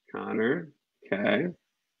 Connor. Okay.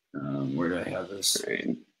 Where do I have this?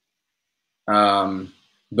 Train.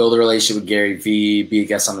 Build a relationship with Gary Vee. Be a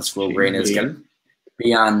guest on the School of Greatness.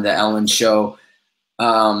 Be on the Ellen Show.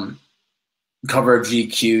 Cover a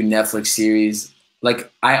GQ Netflix series.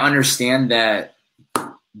 Like, I understand that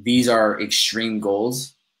these are extreme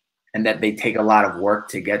goals and that they take a lot of work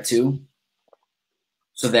to get to,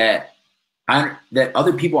 so that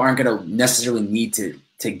other people aren't going to necessarily need to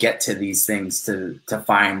get to these things to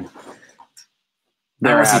find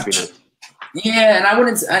their happiness. Yeah, and I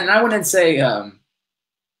wouldn't say I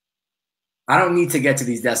don't need to get to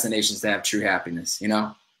these destinations to have true happiness, you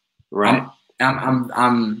know? Right.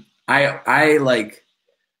 I like,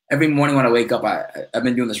 every morning when I wake up, I've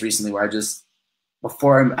been doing this recently where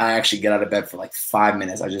before I actually get out of bed for like 5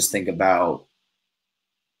 minutes, I just think about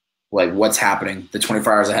like what's happening the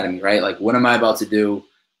 24 hours ahead of me, right? Like, what am I about to do?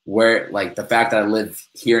 Where, like, the fact that I live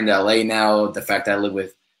here in LA now, the fact that I live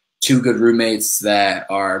with 2 good roommates that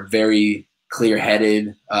are very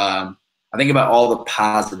clear-headed. I think about all the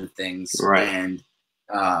positive things. Right. And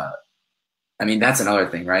I mean, that's another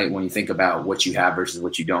thing, right? When you think about what you have versus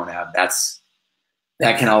what you don't have, that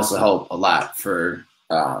can also help a lot for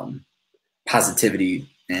positivity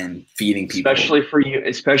and feeding people. Especially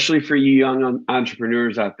for you young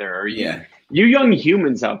entrepreneurs out there, or you young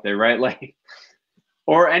humans out there, right? Like,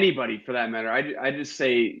 or anybody for that matter. I just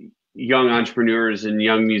say young entrepreneurs and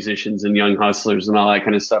young musicians and young hustlers and all that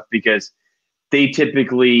kind of stuff, because they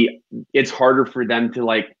typically, it's harder for them to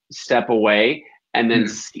like step away and then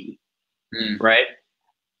see, right?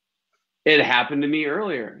 It happened to me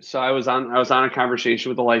earlier. So I was on a conversation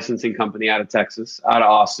with a licensing company out of Texas, out of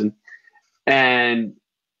Austin, and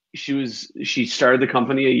she started the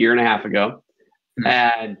company 1.5 years ago,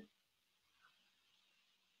 and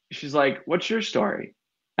she's like, "What's your story?"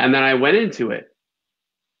 And then I went into it,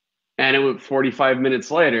 and it went 45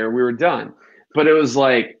 minutes later, we were done. But it was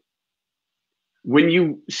like, when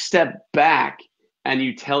you step back and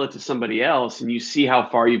you tell it to somebody else and you see how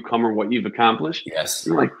far you've come or what you've accomplished,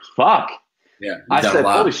 you're like, fuck. Yeah. I said,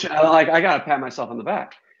 holy shit, like, I got to pat myself on the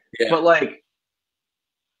back. Yeah. But like,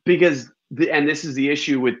 because, and this is the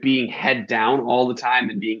issue with being head down all the time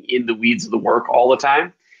and being in the weeds of the work all the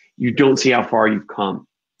time, you don't see how far you've come.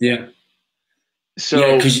 Yeah.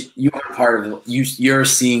 So, because you are part of it. You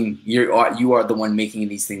are the one making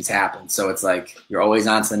these things happen. So it's like you're always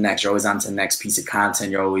on to the next. You're always on to the next piece of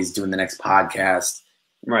content. You're always doing the next podcast.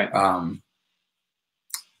 Right.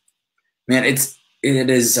 Man, it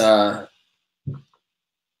is. I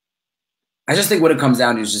just think what it comes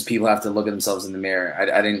down to is just people have to look at themselves in the mirror.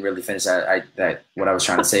 I didn't really finish what I was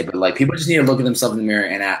trying to say, but like, people just need to look at themselves in the mirror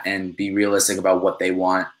and be realistic about what they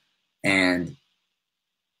want and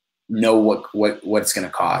know what it's going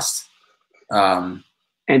to cost, and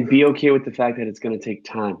be okay with the fact that it's going to take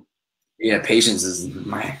time. Yeah, patience is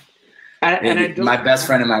my best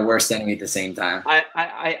friend and my worst enemy at the same time.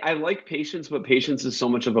 I like patience, but patience is so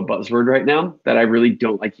much of a buzzword right now that I really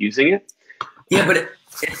don't like using it. Yeah, but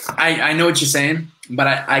I know what you're saying, but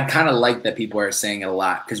I kind of like that people are saying it a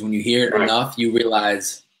lot, because when you hear it enough, you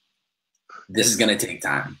realize this is going to take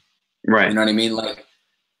time. Right. You know what I mean? Like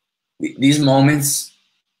these moments,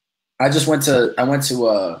 I went to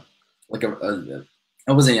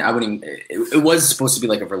it was supposed to be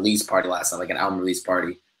like a release party last night, like an album release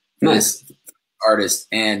party for this artist.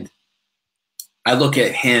 And I look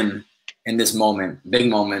at him in this moment,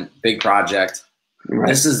 big project. Right.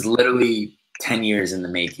 This is literally 10 years in the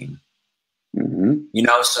making, you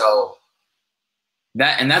know? So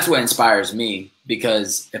that's what inspires me,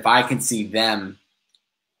 because if I can see them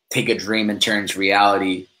take a dream and turn into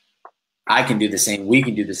reality, I can do the same. We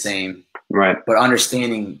can do the same. Right. But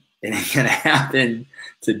understanding it ain't going to happen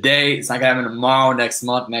today. It's not going to happen tomorrow, next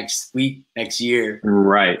month, next week, next year.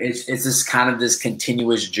 Right. It's just kind of this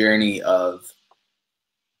continuous journey of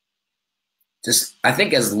just, I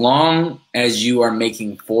think as long as you are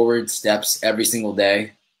making forward steps every single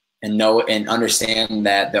day and know and understand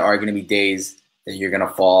that there are going to be days that you're going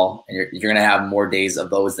to fall, and you're going to have more days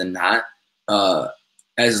of those than not.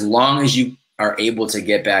 As long as you are able to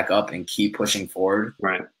get back up and keep pushing forward,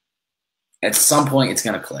 right? At some point, it's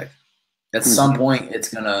going to click. At some point,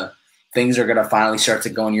 things are going to finally start to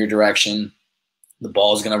go in your direction. The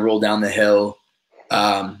ball is going to roll down the hill.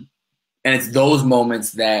 And it's those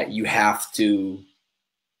moments that you have to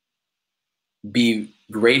be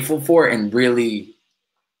grateful for and really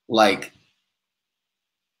like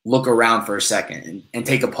look around for a second and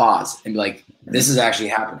take a pause and be like, this is actually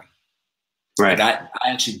happening. Right. Like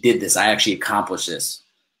I actually did this. I actually accomplished this.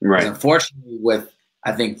 Right. Unfortunately, with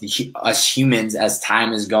I think us humans, as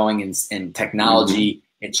time is going and technology,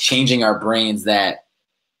 it's changing our brains, that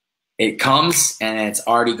it comes and it's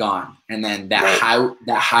already gone. And then that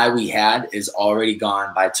high we had is already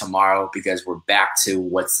gone by tomorrow, because we're back to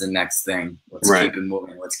what's the next thing. Let's keep it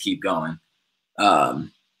moving. Let's keep going.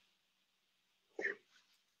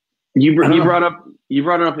 You brought up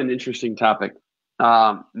an interesting topic,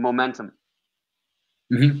 momentum.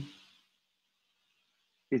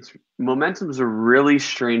 Momentum is a really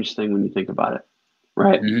strange thing when you think about it,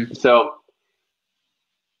 right? So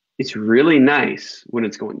it's really nice when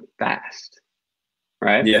it's going fast,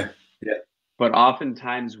 right? Yeah. But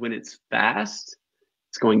oftentimes when it's fast,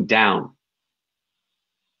 it's going down.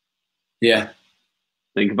 Yeah.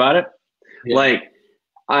 Think about it. Yeah. Like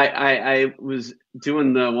I was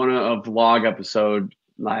doing a vlog episode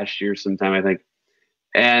last year sometime, I think,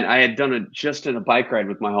 and I had done just in a bike ride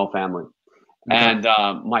with my whole family. And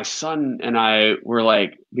my son and I were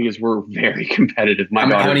like, because we're very competitive. How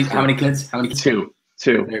many kids? Two.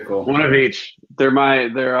 Very cool. One of each. They're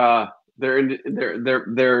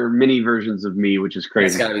mini versions of me, which is crazy.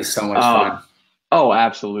 It's gotta be so much fun. Oh,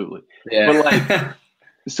 absolutely. Yeah. But like,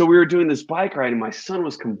 so we were doing this bike ride, and my son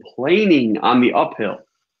was complaining on the uphill,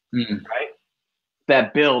 right?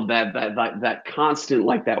 That build, that constant,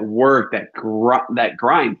 like that work, that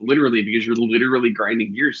grind, literally, because you're literally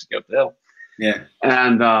grinding gears to go up the hill. Yeah.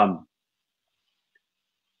 And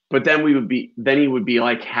but then he would be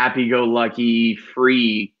like happy-go-lucky,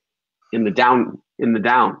 free in the down,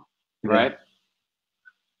 right?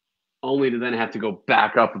 Only to then have to go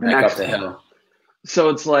back up the hill. So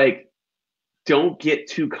it's like, don't get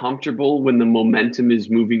too comfortable when the momentum is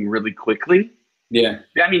moving really quickly. Yeah.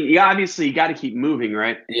 I mean, you got to keep moving,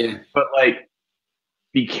 right? Yeah. But like,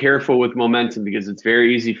 be careful with momentum, because it's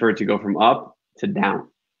very easy for it to go from up to down.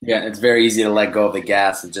 Yeah, it's very easy to let go of the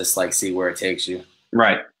gas and just like see where it takes you.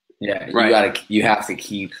 Right. Yeah, you have to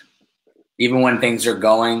keep, even when things are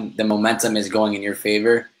going, the momentum is going in your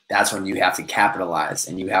favor. That's when you have to capitalize,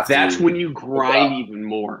 and that's when you grind even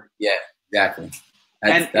more. Yeah, exactly.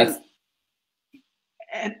 And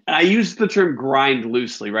I use the term grind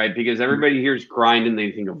loosely, right? Because everybody hears grind and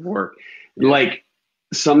they think of work. Yeah. Like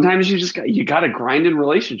sometimes you got to grind in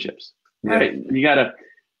relationships, right? Yeah.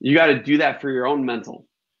 You got to do that for your own mental.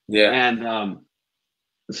 Yeah. And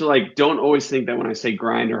so like, don't always think that when I say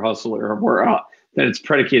grind or hustle or work, that it's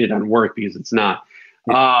predicated on work, because it's not.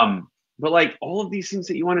 Yeah. But like all of these things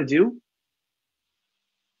that you want to do,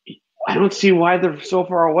 I don't see why they're so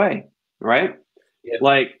far away, right? Yeah.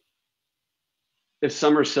 Like, if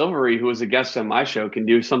Summer Silvery, who was a guest on my show, can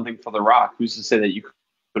do something for The Rock, who's to say that you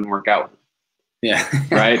couldn't work out with him? Yeah.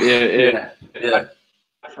 Right? If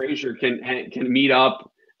Frazier can meet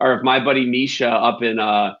up, or if my buddy Misha up in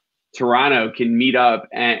Toronto can meet up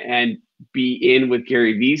and be in with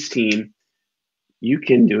Gary Vee's team, you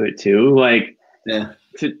can do it too. Like,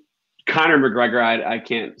 to Conor McGregor, I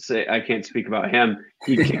can't speak about him.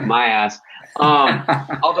 He kicked my ass.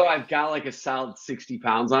 Although I've got like a solid 60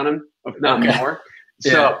 pounds on him, if not more.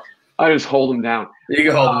 So I just hold him down. You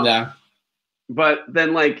can hold him down. But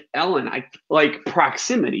then like Ellen, I like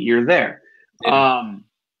proximity. You're there. Yeah.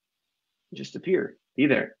 Just appear, be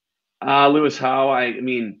there. Lewis Howe. I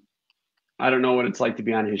mean, I don't know what it's like to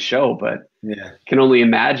be on his show, but Yeah. can only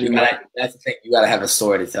imagine that. That's the thing. You got to have a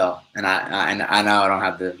story to tell. And I know I don't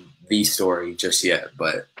have the story just yet,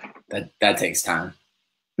 but that takes time.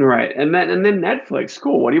 Right. And then Netflix.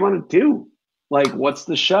 Cool. What do you want to do? Like, what's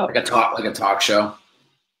the show? Like a talk show.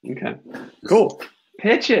 Okay. Cool.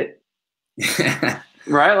 Pitch it.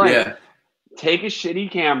 Right? Like, yeah. take a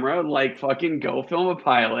shitty camera, like fucking go film a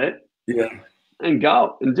pilot. Yeah. And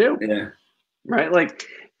go and do. Yeah. Right? Like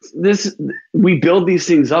we build these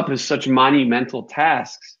things up as such monumental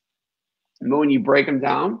tasks. But when you break them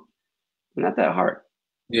down, they're not that hard.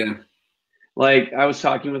 Yeah. Like I was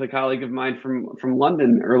talking with a colleague of mine from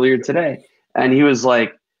London earlier today, and he was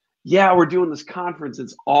like, yeah, we're doing this conference.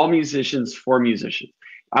 It's all musicians for musicians.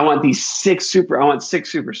 I want 6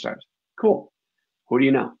 superstars. Cool. Who do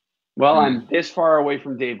you know? Well, I'm this far away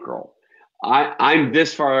from Dave Grohl. I'm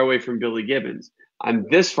this far away from Billy Gibbons. I'm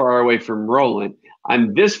this far away from Roland.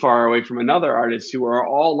 I'm this far away from another artist who are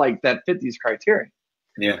all like that fit these criteria.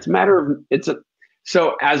 Yeah. It's a matter of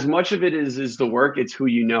so as much of it is the work, it's who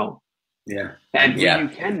you know. Yeah. And who you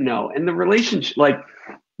can know. And the relationship like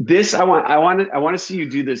this, I want to see you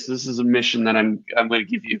do this. This is a mission that I'm going to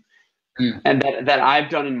give you. And that I've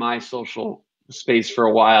done in my social space for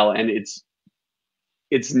a while, and it's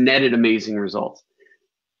netted amazing results.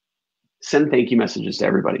 Send thank you messages to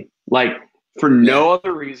everybody. Like for no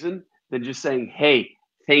other reason than just saying, hey,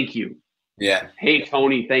 thank you. Yeah. Hey,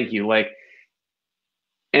 Tony, thank you. Like,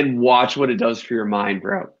 and watch what it does for your mind,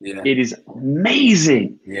 bro. Yeah. It is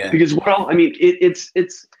amazing. Yeah. Because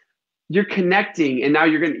it's you're connecting, and now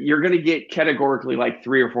you're gonna get categorically like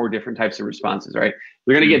 3 or 4 different types of responses, right?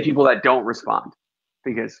 You're gonna get people that don't respond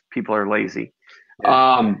because people are lazy.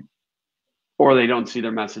 Yeah. Or they don't see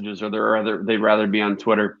their messages, or they'd rather be on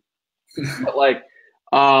Twitter. But like,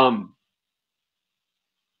 and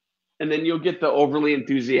then you'll get the overly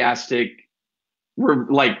enthusiastic,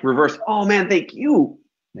 reverse. Oh man, thank you.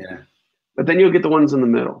 Yeah. But then you'll get the ones in the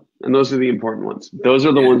middle, and those are the important ones. Those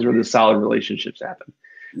are the ones where the solid relationships happen.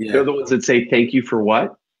 Yeah. They're the ones that say thank you for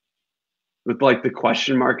what, with like the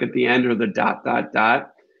question mark at the end or the ...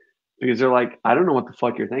 because they're like, I don't know what the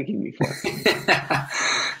fuck you're thanking me for.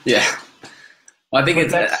 Yeah. Well, I think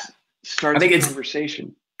starts a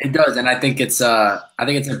conversation. It does, and I think it's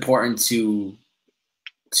important to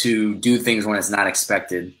do things when it's not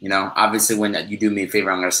expected. You know, obviously when you do me a favor,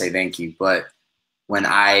 I'm going to say thank you. But when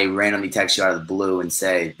I randomly text you out of the blue and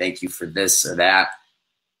say thank you for this or that,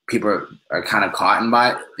 people are kind of caught in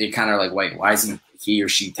by it. They kind of like, wait, why isn't he or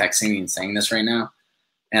she texting me and saying this right now?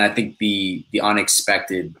 And I think the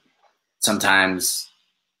unexpected sometimes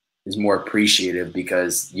is more appreciative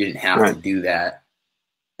because you didn't have to do that,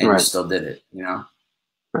 and you still did it. You know.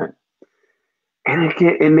 Right. And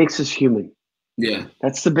it makes us human. Yeah.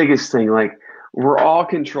 That's the biggest thing. Like we're all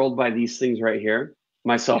controlled by these things right here,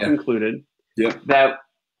 myself included. Yeah. That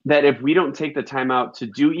if we don't take the time out to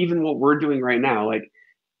do even what we're doing right now, like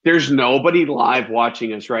there's nobody live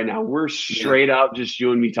watching us right now. We're straight up just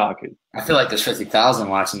you and me talking. I feel like there's 50,000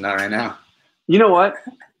 watching that right now. You know what?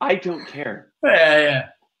 I don't care. Yeah.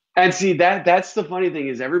 And see that's the funny thing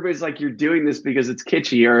is everybody's like, you're doing this because it's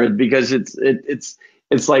kitschy or because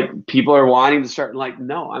it's like people are wanting to start. Like,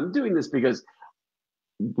 no, I'm doing this because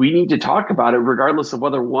we need to talk about it regardless of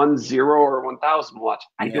whether 1, 0, or 1,000 watch.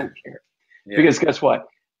 I don't care. Yeah. Because guess what?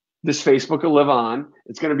 This Facebook will live on.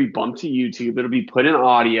 It's going to be bumped to YouTube. It'll be put in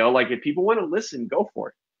audio. Like if people want to listen, go for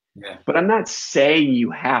it. Yeah. But I'm not saying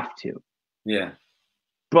you have to. Yeah.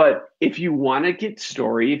 But if you want to get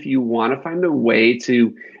story, if you want to find a way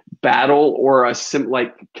to battle or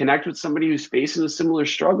connect with somebody who's facing a similar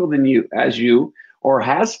struggle than you, or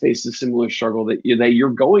has faced a similar struggle that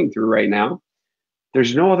you're going through right now,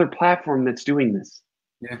 there's no other platform that's doing this.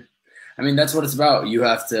 Yeah. I mean, that's what it's about. You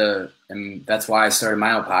have to, and that's why I started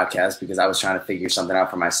my own podcast, because I was trying to figure something out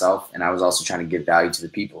for myself, and I was also trying to give value to the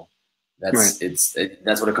people. That's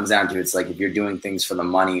what it comes down to. It's like if you're doing things for the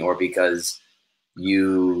money or because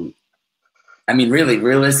really,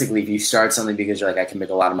 realistically, if you start something because you're like, I can make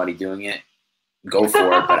a lot of money doing it, go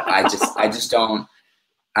for it. But I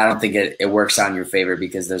don't think it works out in your favor,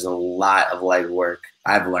 because there's a lot of legwork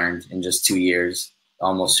I've learned in just 2 years.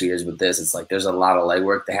 Almost 2 years with this. It's like there's a lot of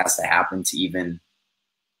legwork that has to happen to even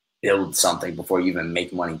build something before you even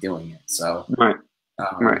make money doing it. So not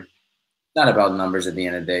about numbers at the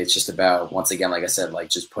end of the day. It's just about, once again, like I said, like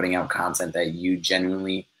just putting out content that you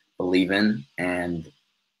genuinely believe in, and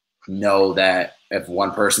know that if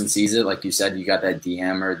one person sees it, like you said, you got that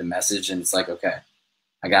DM or the message, and it's like, okay,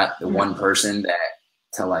 I got the one person that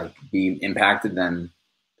to like be impacted, then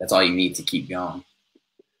that's all you need to keep going.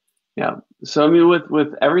 Yeah. So I mean,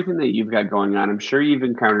 with everything that you've got going on, I'm sure you've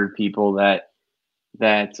encountered people that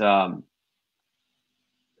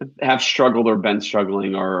have struggled or been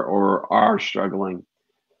struggling or are struggling.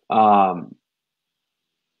 Um,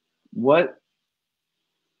 what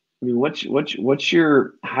I mean, what's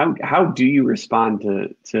your how do you respond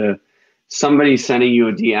to somebody sending you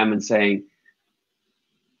a DM and saying,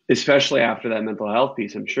 especially after that mental health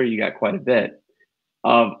piece, I'm sure you got quite a bit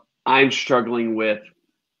of I'm struggling with,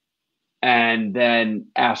 and then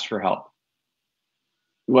ask for help.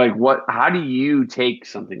 Like how do you take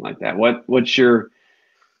something like that? What's your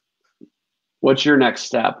next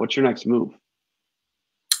step? What's your next move?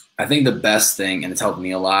 I think the best thing, and it's helped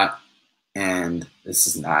me a lot, and this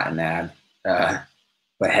is not an ad, but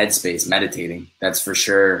Headspace, meditating, that's for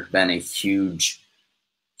sure been a huge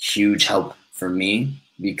help for me,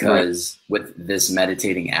 because with this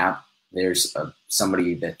meditating app, there's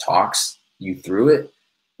somebody that talks you through it,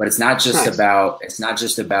 but it's not just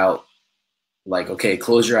about like, okay,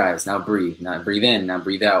 close your eyes, now breathe in, now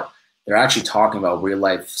breathe out. They're actually talking about real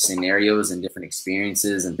life scenarios and different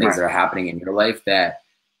experiences and things that are happening in your life that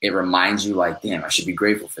it reminds you, like, damn, I should be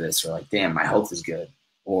grateful for this, or like, damn, my health is good,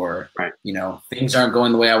 or, you know, things aren't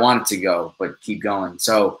going the way I want it to go, but keep going.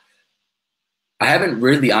 So I haven't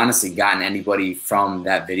really honestly gotten anybody from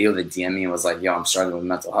that video that DM me and was like, yo, I'm struggling with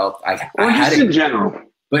mental health. I had it in general.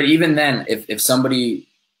 But even then, if somebody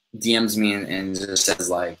DMs me and just says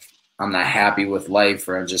like, I'm not happy with life,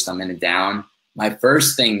 or I'm in a down, my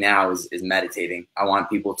first thing now is meditating. I want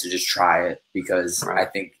people to just try it, because I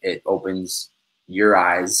think it opens your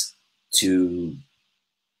eyes to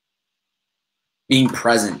being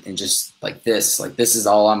present and just like this is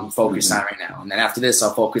all I'm focused on right now. And then after this,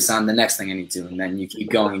 I'll focus on the next thing I need to. And then you keep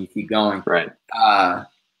going and you keep going. Right.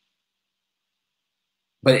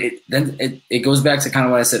 But it goes back to kind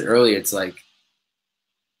of what I said earlier. It's like,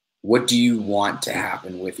 what do you want to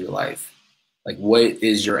happen with your life? Like, what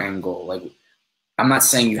is your end goal? Like, I'm not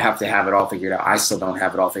saying you have to have it all figured out. I still don't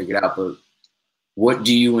have it all figured out, but what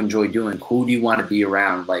do you enjoy doing? Who do you want to be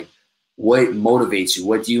around? Like, what motivates you?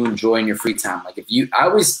 What do you enjoy in your free time? Like, I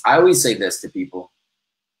always say this to people,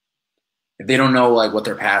 if they don't know like what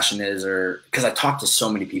their passion is, or because I talk to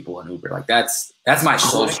so many people in Uber, like that's my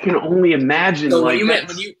soul. I can only imagine. So when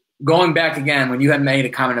you going back again, when you had made a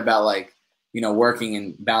comment about like, you know, working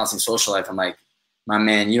and balancing social life, I'm like, my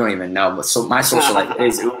man, you don't even know. But so my social life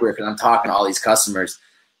is Uber, because I'm talking to all these customers.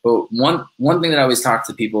 But one thing that I always talk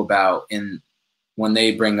to people about when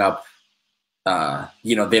they bring up,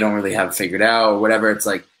 you know, they don't really have it figured out or whatever, it's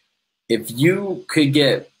like, if you could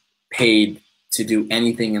get paid to do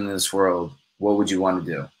anything in this world, what would you want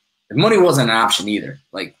to do? If money wasn't an option either,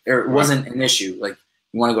 like, it wasn't an issue, like,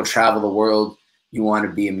 you want to go travel the world, you want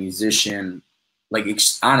to be a musician, like,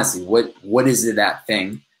 honestly, what is it, that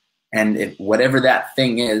thing? And if whatever that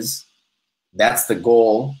thing is, that's the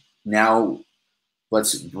goal. Now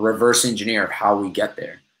let's reverse engineer how we get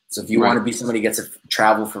there. So if you want to be somebody who gets to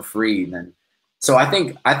travel for free, then, so I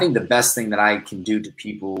think the best thing that I can do to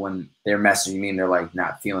people when they're messaging me and they're like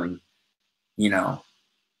not feeling, you know,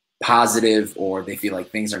 positive, or they feel like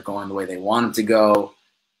things aren't going the way they want them to go,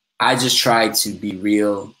 I just try to be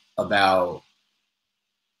real about,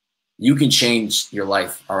 you can change your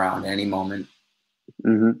life around any moment.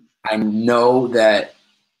 Mm-hmm. I know that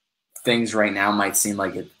things right now might seem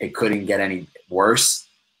like it couldn't get any worse,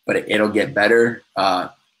 but it'll get better.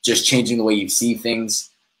 Just changing the way you see things.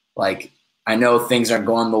 Like, I know things aren't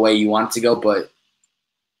going the way you want it to go, but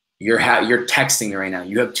you're texting right now.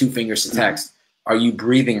 You have 2 fingers to text. Are you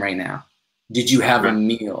breathing right now? Did you have a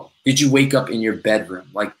meal? Did you wake up in your bedroom?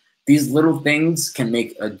 Like, these little things can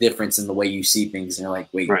make a difference in the way you see things. And you're like,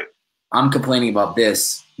 wait, I'm complaining about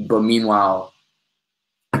this, but meanwhile,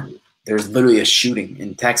 there's literally a shooting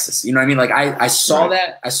in Texas. You know what I mean? Like, I saw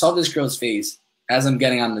that. I saw this girl's face as I'm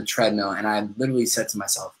getting on the treadmill, and I literally said to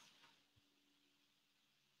myself,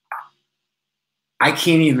 I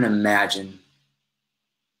can't even imagine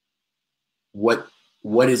what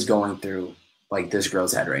is going through like this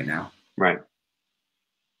girl's head right now. Right.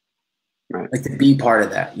 Like, to be part of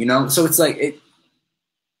that, you know? So it's like,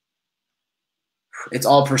 it's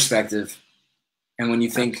all perspective. And when you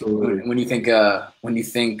think, when you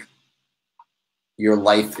think your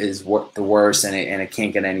life is the worst and it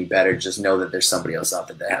can't get any better, just know that there's somebody else out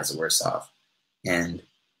there that has it worse off. And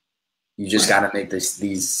you just got to make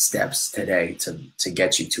these steps today to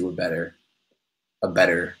get you to a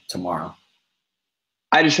better tomorrow.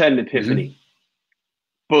 I just had an epiphany.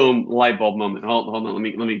 Boom, light bulb moment. Hold on. Let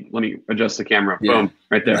me adjust the camera. Boom,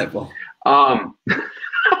 right there. Light bulb.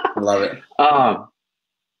 love it.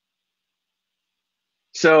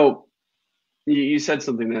 So you said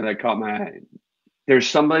something there that caught my eye. There's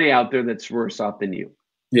somebody out there that's worse off than you.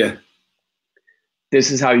 Yeah.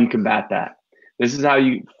 This is how you combat that. This is how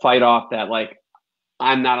you fight off that, like,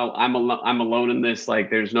 I'm alone in this. Like,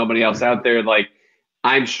 there's nobody else out there. Like,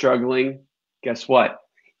 I'm struggling. Guess what?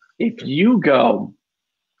 If you go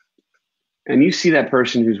and you see that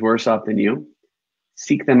person who's worse off than you,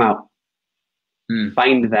 seek them out.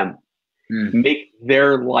 Find them. Make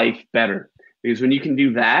their life better. Because when you can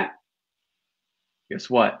do that, guess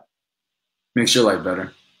what? Makes your life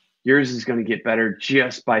better. Yours is going to get better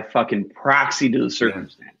just by fucking proxy to the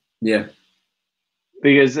circumstance. Yeah.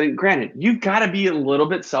 Because granted, you've got to be a little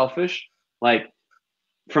bit selfish, like,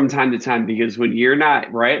 from time to time, because when you're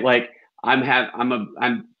not right, like,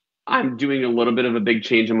 I'm doing a little bit of a big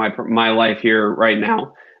change in my life here right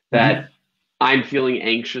now that I'm feeling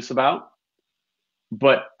anxious about,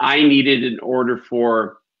 but I needed in order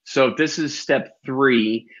for, so if this is step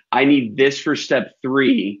 3, I need this for step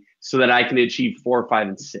 3 so that I can achieve 4, 5,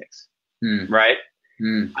 and 6. Right?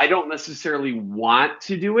 I don't necessarily want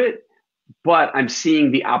to do it, but I'm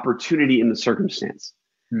seeing the opportunity in the circumstance.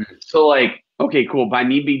 So, like, okay, cool. By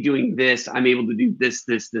me be doing this, I'm able to do this,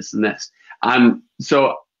 this, this, and this.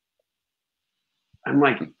 So I'm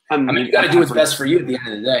like, I mean, you got to do what's best for you at the end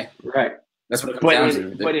of the day. Right. That's what it comes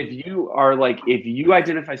down to. But if you are like, if you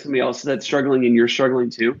identify somebody else that's struggling and you're struggling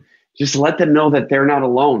too, just let them know that they're not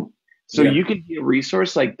alone. So you can be a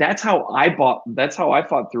resource. Like, that's how I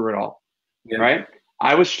fought through it all. Right.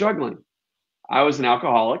 I was struggling. I was an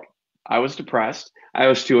alcoholic. I was depressed. I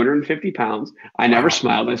was 250 pounds. I never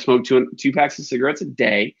smiled. I smoked two packs of cigarettes a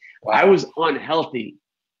day. I was unhealthy.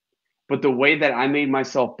 But the way that I made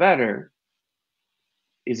myself better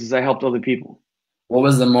is I helped other people. What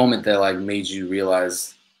was the moment that, like, made you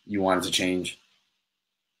realize you wanted to change?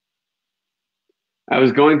 I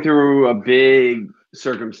was going through a big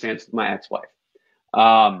circumstance with my ex-wife.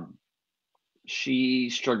 She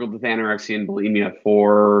struggled with anorexia and bulimia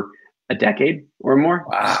for a decade or more.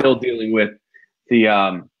 Wow. Still dealing with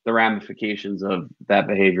the ramifications of that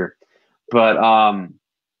behavior. But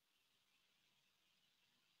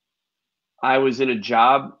I was in a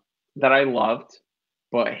job that I loved,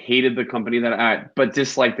 but hated the company but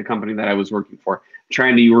disliked the company that I was working for.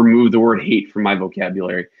 Trying to remove the word hate from my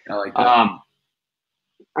vocabulary. I like that.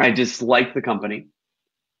 I disliked the company.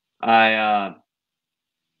 I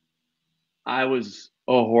was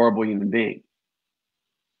a horrible human being.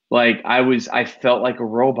 Like, I felt like a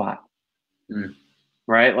robot.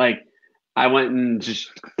 Right? Like, I went and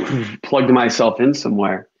just plugged myself in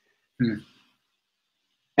somewhere. And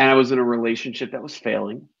I was in a relationship that was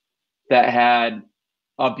failing, that had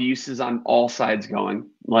abuses on all sides going,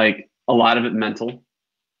 like, a lot of it mental.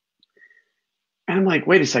 And I'm like,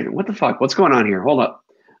 wait a second, what the fuck? What's going on here? Hold up.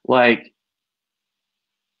 Like,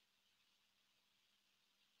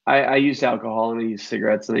 I used alcohol and I used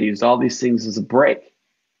cigarettes and I used all these things as a break,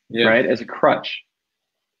 right? As a crutch.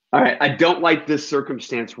 All right, I don't like this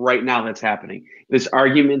circumstance right now that's happening. This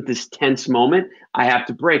argument, this tense moment, I have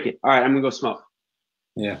to break it. All right, I'm going to go smoke.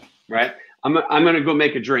 Yeah. Right? I'm going to go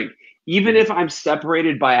make a drink. Even if I'm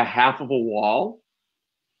separated by a half of a wall,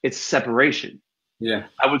 it's separation. Yeah.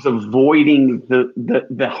 I was avoiding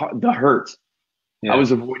the hurt. I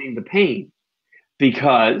was avoiding the pain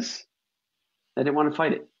because I didn't want to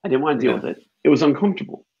fight it. I didn't want to deal with it. It was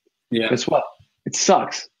uncomfortable. Yeah. Guess what? It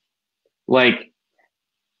sucks. Like,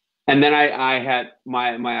 and then I had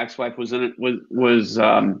my ex-wife was in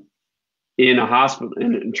a hospital,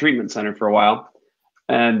 in a treatment center for a while.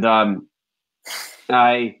 And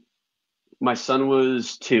my son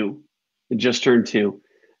was 2, just turned 2.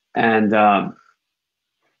 And I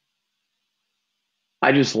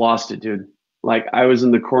just lost it, dude. Like, I was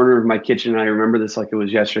in the corner of my kitchen, and I remember this like it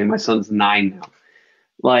was yesterday. My son's 9 now.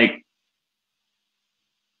 Like,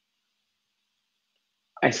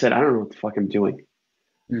 I said, I don't know what the fuck I'm doing.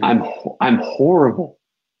 I'm horrible.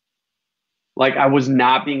 Like, I was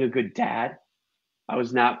not being a good dad. I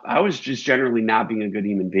was just generally not being a good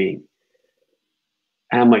human being.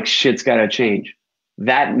 And I'm like, shit's got to change.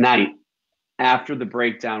 That night, after the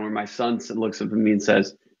breakdown, where my son looks up at me and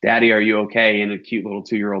says, "Daddy, are you okay?" in a cute little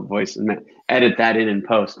 2-year-old voice, and edit that in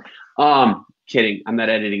post. Kidding. I'm not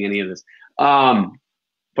editing any of this.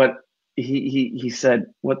 But he said,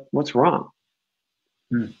 what's wrong?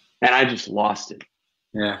 And I just lost it.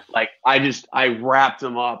 Yeah. Like, I wrapped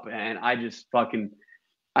him up, and I just fucking,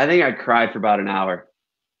 I think I cried for about an hour.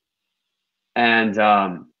 And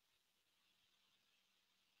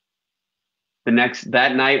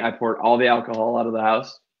that night I poured all the alcohol out of the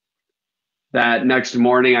house. that next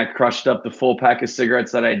morning I crushed up the full pack of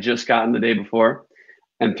cigarettes that I had just gotten the day before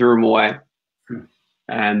and threw them away.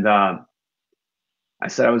 And I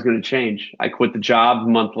said I was going to change. I quit the job a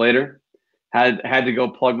month later. Had to go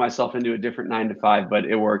plug myself into a different 9 to 5, but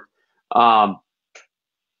it worked. I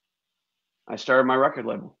started my record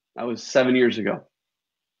label. That was 7 years ago.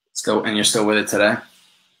 And you're still with it today?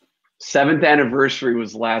 7th anniversary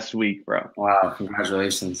was last week, bro. Wow,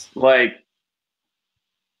 congratulations. Like,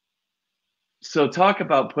 so talk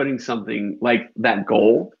about putting something like that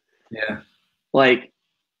goal. Yeah. Like,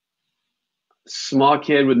 small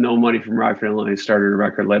kid with no money from Rockford, Illinois, started a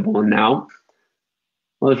record label, and now,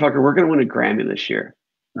 motherfucker, we're gonna win a Grammy this year.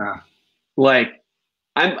 Like,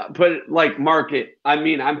 I'm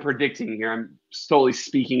predicting here. I'm solely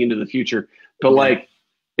speaking into the future, but like,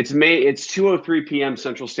 it's 2:03 p.m.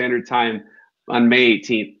 Central Standard Time on May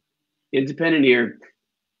 18th. Independent year.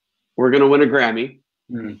 We're gonna win a Grammy.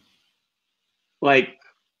 Like,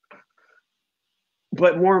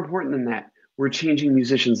 but more important than that, we're changing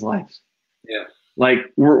musicians' lives. Yeah.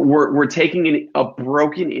 Like, we're taking a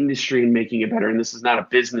broken industry and making it better. And this is not a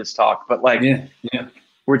business talk, but like,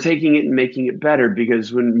 we're taking it and making it better,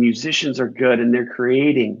 because when musicians are good and they're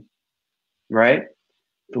creating, right,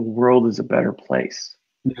 the world is a better place.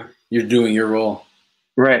 Yeah. You're doing your role.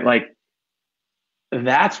 Right. Like,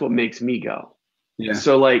 that's what makes me go. Yeah.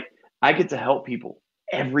 So like, I get to help people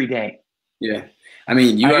every day. Yeah. I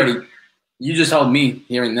mean, you just helped me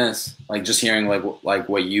hearing this, like just hearing like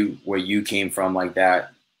where you came from, like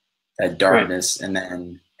that darkness, and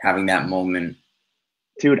then having that moment.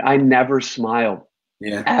 Dude, I never smiled.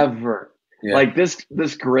 Yeah. Ever. Yeah. Like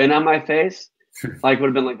this grin on my face, like would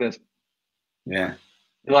have been like this. Yeah.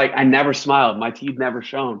 Like, I never smiled. My teeth never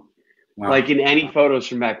shone. Wow. Like in any photos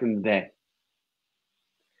from back in the day.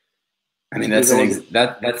 I mean, that's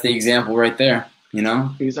the example right there, you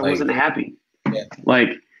know? Because I wasn't happy. Yeah. Like,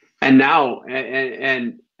 and now,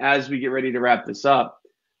 and as we get ready to wrap this up,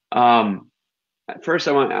 first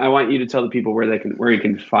I want you to tell the people where you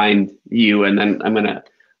can find you, and then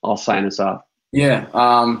I'll sign us off. Yeah.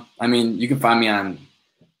 I mean, you can find me on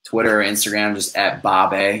Twitter or Instagram, just at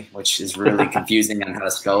Bobbbaaaay, which is really confusing on how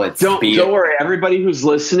to spell it. Don't worry, everybody who's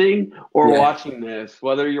listening or watching this,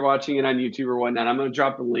 whether you're watching it on YouTube or whatnot, I'm going to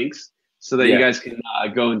drop the links so that you guys can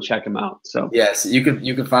go and check them out. So yes, you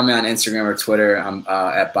can find me on Instagram or Twitter. I'm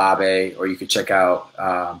at Bobbbaaaay, or you could check out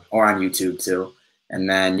or on YouTube too. And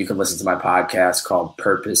then you can listen to my podcast called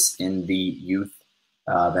Purpose in the Youth.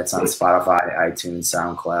 That's on Spotify, iTunes,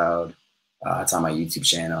 SoundCloud. It's on my YouTube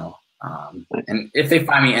channel. And if they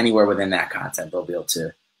find me anywhere within that content, they'll be able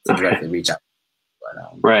to directly reach out.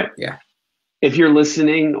 But, right. Yeah. If you're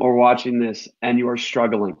listening or watching this and you are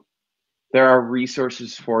struggling, there are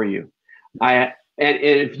resources for you. And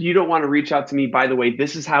if you don't want to reach out to me, by the way,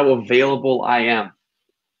 this is how available I am.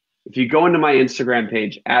 If you go into my Instagram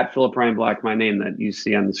page at Phillip Ryan Block, my name that you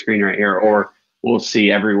see on the screen right here, or we'll see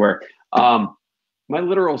everywhere. My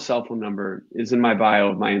literal cell phone number is in my bio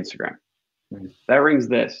of my Instagram. That rings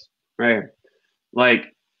this. Right.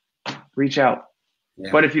 Like, reach out.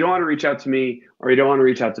 Yeah. But if you don't want to reach out to me, or you don't want to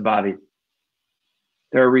reach out to Bobby,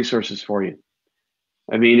 there are resources for you.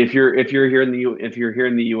 I mean, if you're here in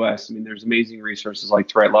the US, I mean, there's amazing resources like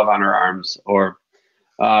To Write Love on Our Arms, or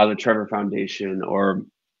the Trevor Foundation, or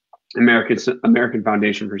American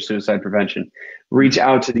Foundation for Suicide Prevention. Reach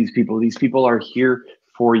out to these people. These people are here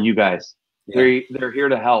for you guys. Yeah. They're here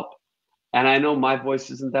to help. And I know my voice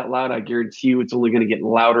isn't that loud. I guarantee you it's only going to get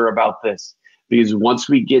louder about this, because once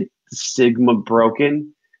we get the stigma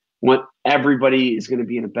broken, everybody is going to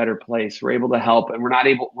be in a better place. We're able to help, and we're not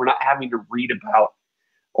having to read about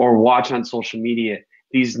or watch on social media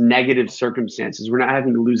these negative circumstances. We're not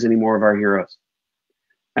having to lose any more of our heroes.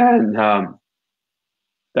 And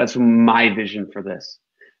that's my vision for this.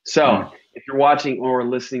 So if you're watching or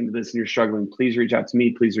listening to this and you're struggling, please reach out to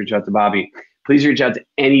me. Please reach out to Bobby. Please reach out to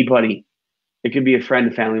anybody. It could be a friend,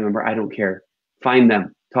 a family member. I don't care. Find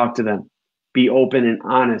them. Talk to them. Be open and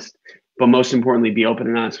honest. But most importantly, be open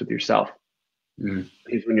and honest with yourself.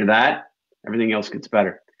 Because when you're that, everything else gets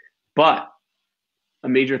better. But a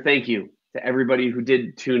major thank you to everybody who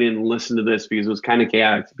did tune in and listen to this, because it was kind of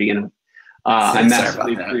chaotic to begin with. I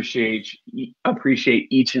massively appreciate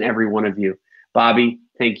each and every one of you. Bobby,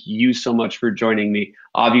 thank you so much for joining me.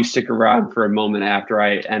 I'll have you stick around for a moment after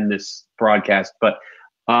I end this broadcast. But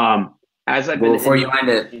before you end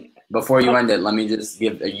it, let me just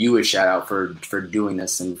give you a shout out for doing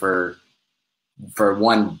this, and for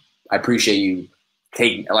one, I appreciate you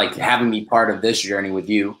having me part of this journey with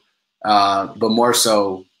you. But more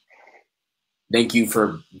so, thank you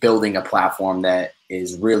for building a platform that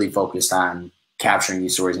is really focused on capturing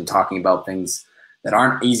these stories and talking about things that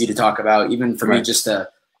aren't easy to talk about. Even for me, just to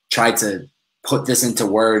try to put this into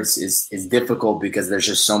words is difficult because there's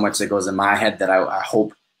just so much that goes in my head that I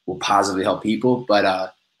hope will positively help people. But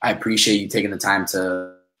I appreciate you taking the time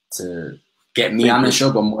to get me on the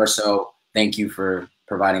show, but more so, thank you for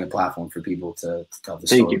providing a platform for people to tell the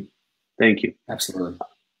story. Thank you. Absolutely.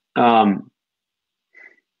 I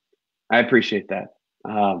appreciate that.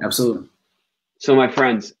 Absolutely. So my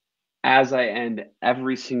friends, as I end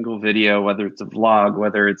every single video, whether it's a vlog,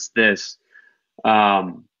 whether it's this,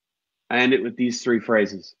 I end it with these 3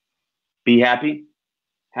 phrases: be happy,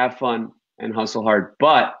 have fun, and hustle hard.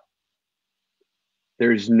 But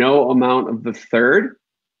there's no amount of the third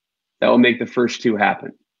that will make the first 2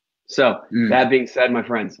 happen. So that being said, my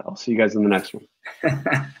friends, I'll see you guys in the next one.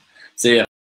 See ya.